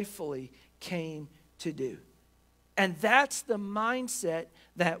 joyfully came to do. And that's the mindset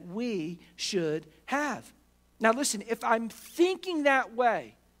that we should have. Now listen, if I'm thinking that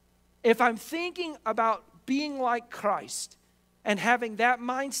way, if I'm thinking about being like Christ and having that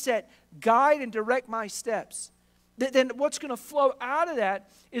mindset guide and direct my steps, then what's going to flow out of that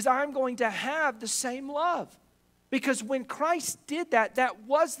is I'm going to have the same love. Because when Christ did that, that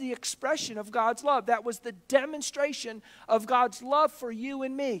was the expression of God's love. That was the demonstration of God's love for you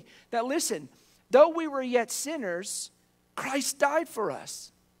and me. That listen, though we were yet sinners, Christ died for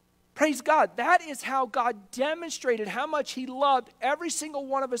us. Praise God. That is how God demonstrated how much he loved every single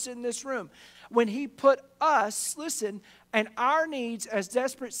one of us in this room. When he put us, listen, and our needs as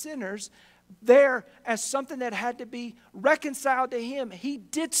desperate sinners there as something that had to be reconciled to him. He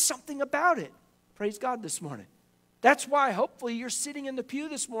did something about it. Praise God this morning. That's why hopefully you're sitting in the pew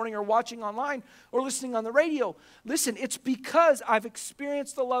this morning or watching online or listening on the radio. Listen, it's because I've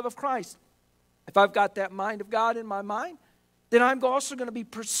experienced the love of Christ. If I've got that mind of God in my mind, then I'm also going to be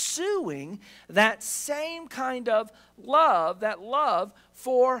pursuing that same kind of love, that love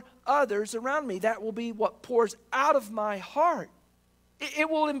for others around me. That will be what pours out of my heart. It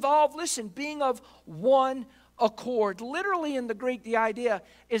will involve, listen, being of one accord. Literally in the Greek, the idea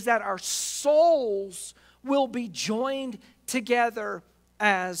is that our souls will be joined together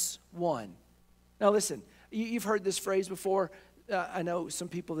as one. Now listen, you've heard this phrase before. I know some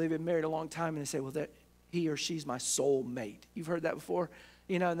people, they've been married a long time and they say, well, that he or she's my soul mate. You've heard that before?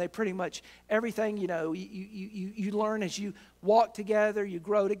 You know, and they pretty much, everything, you know, you learn as you walk together, you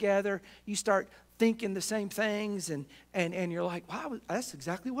grow together, you start thinking the same things, and you're like, wow, that's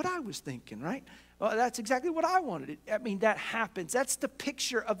exactly what I was thinking, right? Well, that's exactly what I wanted. I mean, that happens. That's the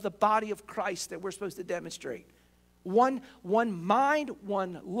picture of the body of Christ that we're supposed to demonstrate. One mind,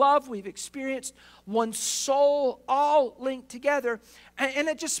 one love we've experienced, one soul, all linked together. And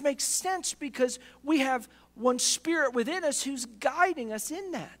it just makes sense because we have one Spirit within us who's guiding us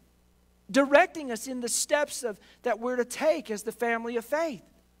in that, directing us in the steps that we're to take as the family of faith,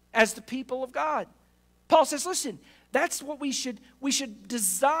 as the people of God. Paul says, listen, that's what we should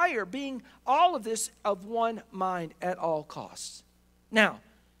desire, being all of this of one mind at all costs. Now,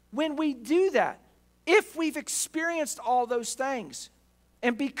 when we do that, if we've experienced all those things,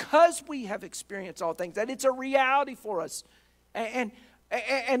 and because we have experienced all things, that it's a reality for us, and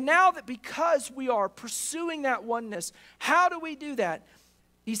now that because we are pursuing that oneness, how do we do that?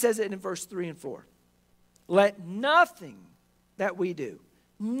 He says it in verse 3 and 4. Let nothing that we do,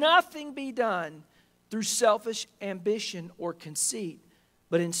 nothing be done through selfish ambition or conceit,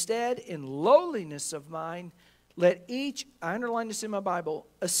 but instead in lowliness of mind, let each, I underline this in my Bible,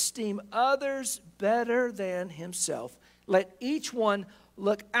 esteem others better than himself. Let each one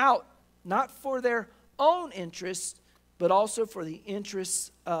look out, not for their own interests, but also for the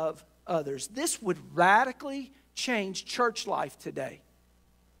interests of others. This would radically change church life today.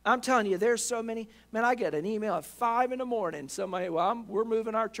 I'm telling you, there's so many. Man, I get an email at 5 in the morning. Somebody, we're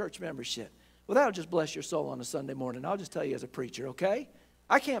moving our church membership. Well, that'll just bless your soul on a Sunday morning. I'll just tell you as a preacher, okay?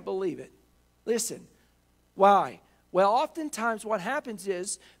 I can't believe it. Listen. Why? Well, oftentimes what happens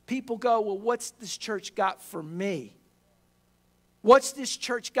is people go, well, what's this church got for me? What's this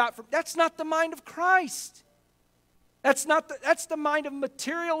church got for me? That's not the mind of Christ. That's the mind of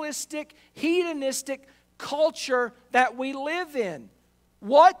materialistic, hedonistic culture that we live in.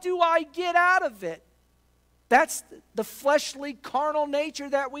 What do I get out of it? That's the fleshly, carnal nature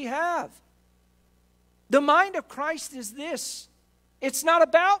that we have. The mind of Christ is this. It's not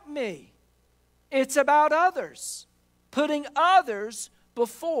about me. It's about others, putting others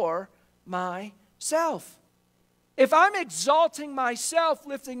before myself. If I'm exalting myself,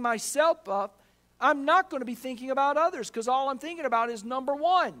 lifting myself up, I'm not going to be thinking about others because all I'm thinking about is number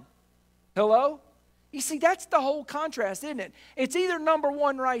one. Hello? You see, that's the whole contrast, isn't it? It's either number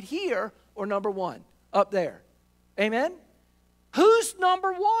one right here or number one up there. Amen? Who's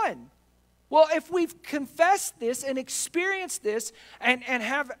number one? Well, if we've confessed this and experienced this and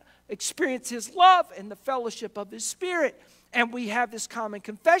have experience His love and the fellowship of His Spirit, and we have this common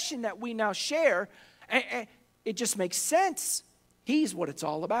confession that we now share, and it just makes sense. He's what it's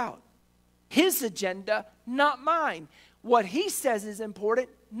all about. His agenda, not mine. What He says is important,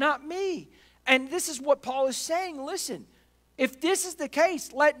 not me. And this is what Paul is saying. Listen, if this is the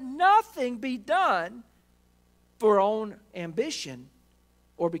case, let nothing be done for own ambition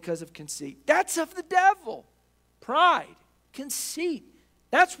or because of conceit. That's of the devil. Pride, conceit.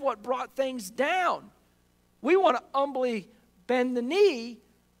 That's what brought things down. We want to humbly bend the knee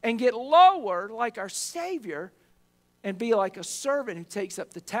and get lower like our Savior and be like a servant who takes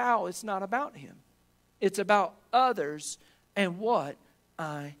up the towel. It's not about Him. It's about others and what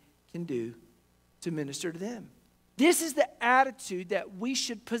I can do to minister to them. This is the attitude that we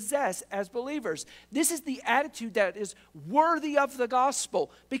should possess as believers. This is the attitude that is worthy of the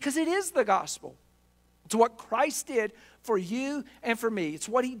gospel because it is the gospel. It's what Christ did for you and for me. It's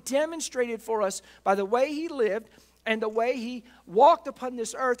what He demonstrated for us by the way He lived and the way He walked upon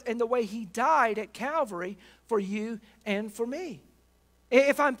this earth and the way He died at Calvary for you and for me.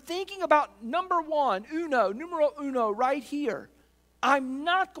 If I'm thinking about number one, numero uno, right here, I'm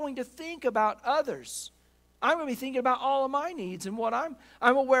not going to think about others. I'm going to be thinking about all of my needs and what I'm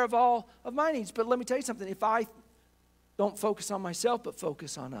aware of all of my needs. But let me tell you something. If I don't focus on myself but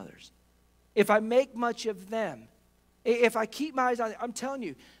focus on others, if I make much of them, if I keep my eyes on, I'm telling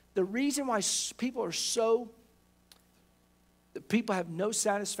you, the reason why people have no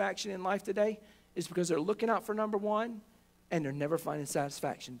satisfaction in life today is because they're looking out for number one and they're never finding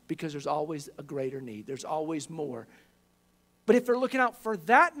satisfaction because there's always a greater need. There's always more. But if they're looking out for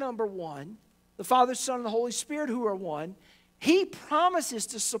that number one, the Father, Son, and the Holy Spirit who are one, He promises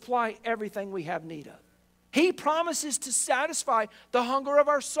to supply everything we have need of. He promises to satisfy the hunger of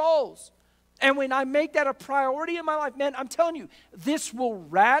our souls. And when I make that a priority in my life, man, I'm telling you, this will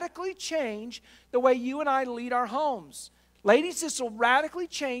radically change the way you and I lead our homes. Ladies, this will radically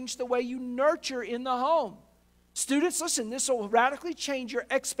change the way you nurture in the home. Students, listen, this will radically change your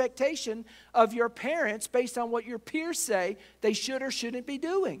expectation of your parents based on what your peers say they should or shouldn't be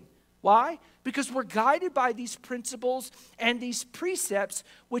doing. Why? Because we're guided by these principles and these precepts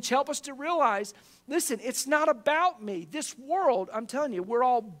which help us to realize, listen, it's not about me. This world, I'm telling you, we're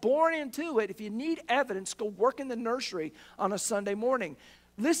all born into it. If you need evidence, go work in the nursery on a Sunday morning.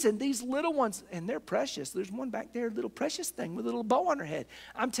 Listen, these little ones, and they're precious. There's one back there, little precious thing with a little bow on her head.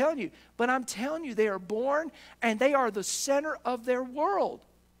 I'm telling you, they are born and they are the center of their world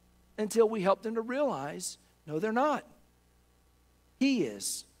until we help them to realize, no, they're not. He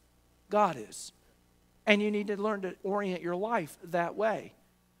is. God is. And you need to learn to orient your life that way.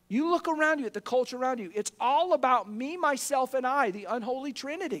 You look around you at the culture around you. It's all about me, myself, and I, the unholy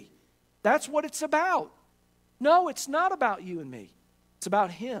trinity. That's what it's about. No, it's not about you and me. It's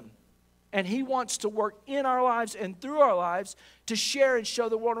about Him. And He wants to work in our lives and through our lives to share and show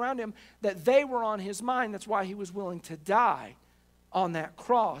the world around Him that they were on His mind. That's why He was willing to die on that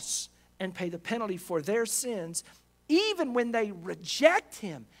cross and pay the penalty for their sins, even when they reject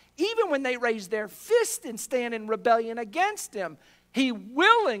Him. Even when they raise their fist and stand in rebellion against Him, He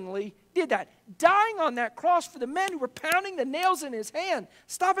willingly did that. Dying on that cross for the men who were pounding the nails in His hand.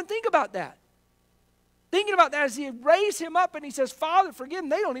 Stop and think about that. Thinking about that as He raised Him up and He says, Father, forgive them.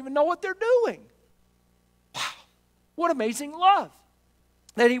 They don't even know what they're doing. Wow. What amazing love.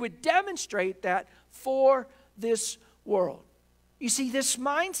 That He would demonstrate that for this world. You see, this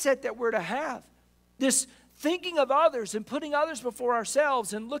mindset that we're to have, this thinking of others and putting others before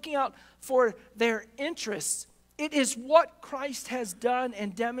ourselves and looking out for their interests, it is what Christ has done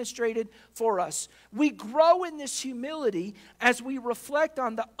and demonstrated for us. We grow in this humility as we reflect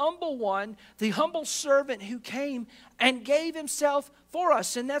on the humble one, the humble servant who came and gave Himself for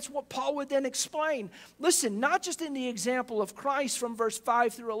us. And that's what Paul would then explain. Listen, not just in the example of Christ from verse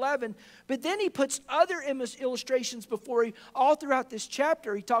 5 through 11, but then he puts other illustrations before you all throughout this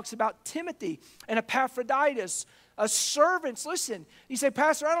chapter. He talks about Timothy and Epaphroditus, servants. Listen, you say,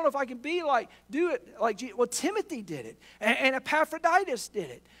 Pastor, I don't know if I can do it like Jesus. Well, Timothy did it, and Epaphroditus did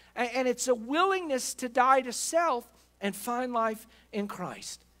it. And it's a willingness to die to self and find life in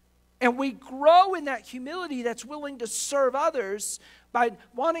Christ. And we grow in that humility that's willing to serve others by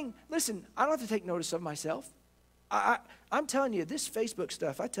wanting, listen, I don't have to take notice of myself. I'm telling you, this Facebook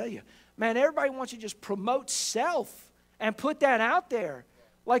stuff, I tell you, man, everybody wants you to just promote self and put that out there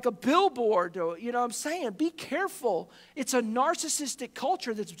like a billboard. You know what I'm saying? Be careful. It's a narcissistic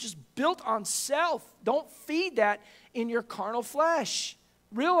culture that's just built on self. Don't feed that in your carnal flesh.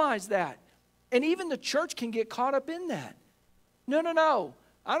 Realize that. And even the church can get caught up in that. No.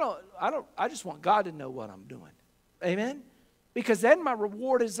 I just want God to know what I'm doing. Amen? Because then my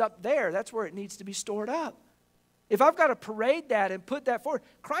reward is up there. That's where it needs to be stored up. If I've got to parade that and put that forward,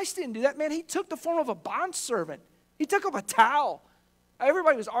 Christ didn't do that, man. He took the form of a bondservant. He took up a towel.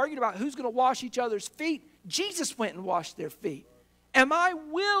 Everybody was arguing about who's going to wash each other's feet. Jesus went and washed their feet. Am I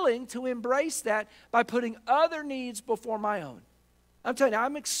willing to embrace that by putting other needs before my own? I'm telling you,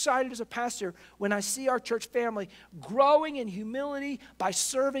 I'm excited as a pastor when I see our church family growing in humility by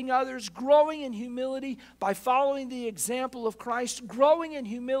serving others, growing in humility by following the example of Christ, growing in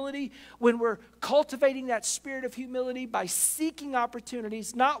humility when we're cultivating that spirit of humility by seeking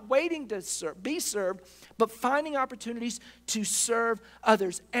opportunities, not waiting to be served, but finding opportunities to serve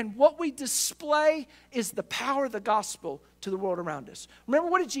others. And what we display is the power of the gospel to the world around us.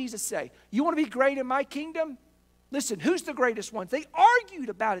 Remember, what did Jesus say? You want to be great in my kingdom? Listen, who's the greatest ones? They argued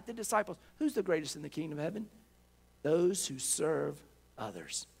about it, the disciples. Who's the greatest in the kingdom of heaven? Those who serve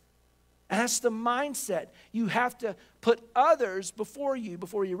others. And that's the mindset. You have to put others before you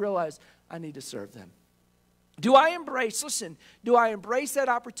realize, I need to serve them. Do I embrace that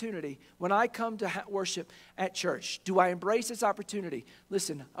opportunity when I come to worship at church? Do I embrace this opportunity?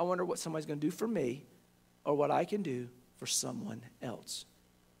 Listen, I wonder what somebody's going to do for me or what I can do for someone else.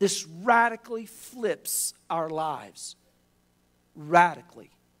 This radically flips our lives,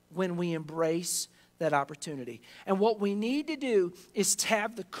 radically, when we embrace that opportunity. And what we need to do is to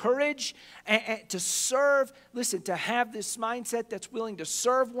have the courage and to serve, listen, to have this mindset that's willing to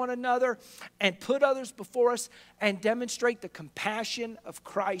serve one another and put others before us and demonstrate the compassion of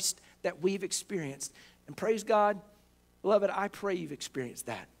Christ that we've experienced. And praise God, beloved, I pray you've experienced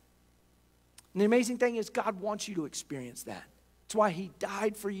that. And the amazing thing is God wants you to experience that. It's why he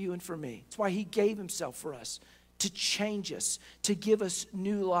died for you and for me. It's why he gave himself for us, to change us, to give us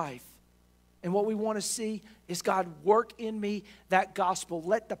new life. And what we want to see is God work in me that gospel.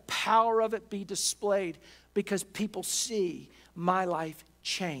 Let the power of it be displayed because people see my life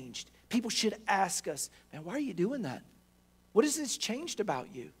changed. People should ask us, man, why are you doing that? What has this changed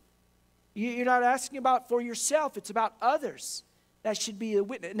about you? You're not asking about for yourself. It's about others. That should be a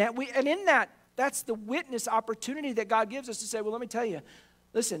witness. And in that, that's the witness opportunity that God gives us to say, well, let me tell you,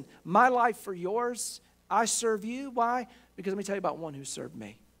 listen, my life for yours, I serve you. Why? Because let me tell you about one who served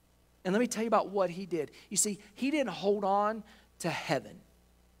me. And let me tell you about what he did. You see, he didn't hold on to heaven.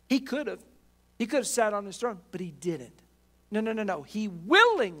 He could have. He could have sat on his throne, but he didn't. No. He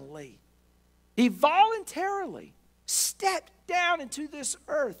willingly, he voluntarily stepped down into this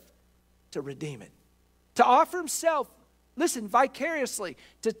earth to redeem it. To offer himself, listen, vicariously,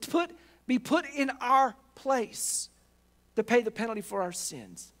 to be put in our place, to pay the penalty for our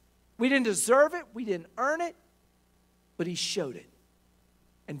sins. We didn't deserve it. We didn't earn it. But he showed it.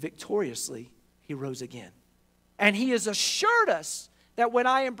 And victoriously, he rose again. And he has assured us that when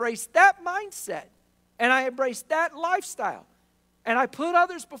I embrace that mindset, and I embrace that lifestyle, and I put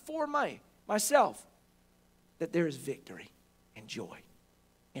others before myself, that there is victory and joy.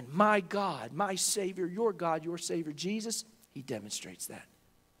 And my God, my Savior, your God, your Savior, Jesus, he demonstrates that.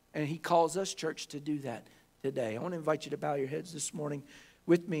 And he calls us, church, to do that today. I want to invite you to bow your heads this morning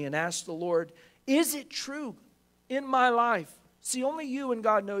with me and ask the Lord, is it true in my life? See, only you and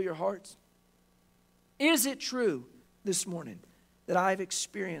God know your hearts. Is it true this morning that I've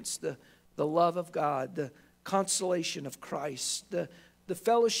experienced the love of God, the consolation of Christ, the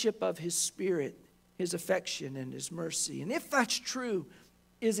fellowship of his Spirit, his affection and his mercy? And if that's true,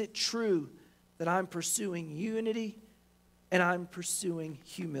 is it true that I'm pursuing unity and I'm pursuing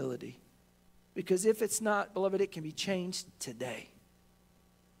humility? Because if it's not, beloved, it can be changed today.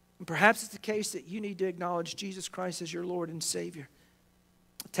 And perhaps it's the case that you need to acknowledge Jesus Christ as your Lord and Savior.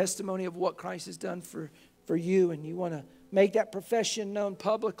 A testimony of what Christ has done for you, and you want to make that profession known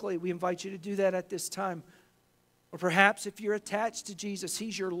publicly. We invite you to do that at this time. Or perhaps if you're attached to Jesus,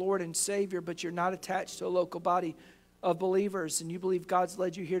 he's your Lord and Savior, but you're not attached to a local body of believers, and you believe God's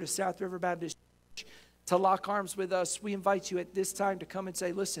led you here to South River Baptist Church to lock arms with us. We invite you at this time to come and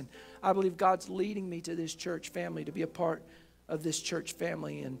say, listen, I believe God's leading me to this church family, to be a part of this church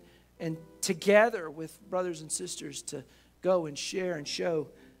family, and together with brothers and sisters to go and share and show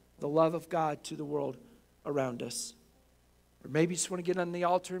the love of God to the world around us. Or maybe you just want to get on the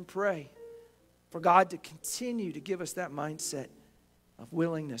altar and pray for God to continue to give us that mindset of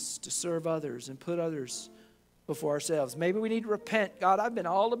willingness to serve others and put others before ourselves. Maybe we need to repent. God, I've been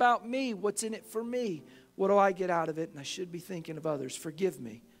all about me. What's in it for me? What do I get out of it? And I should be thinking of others. Forgive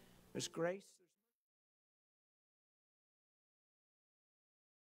me. There's grace.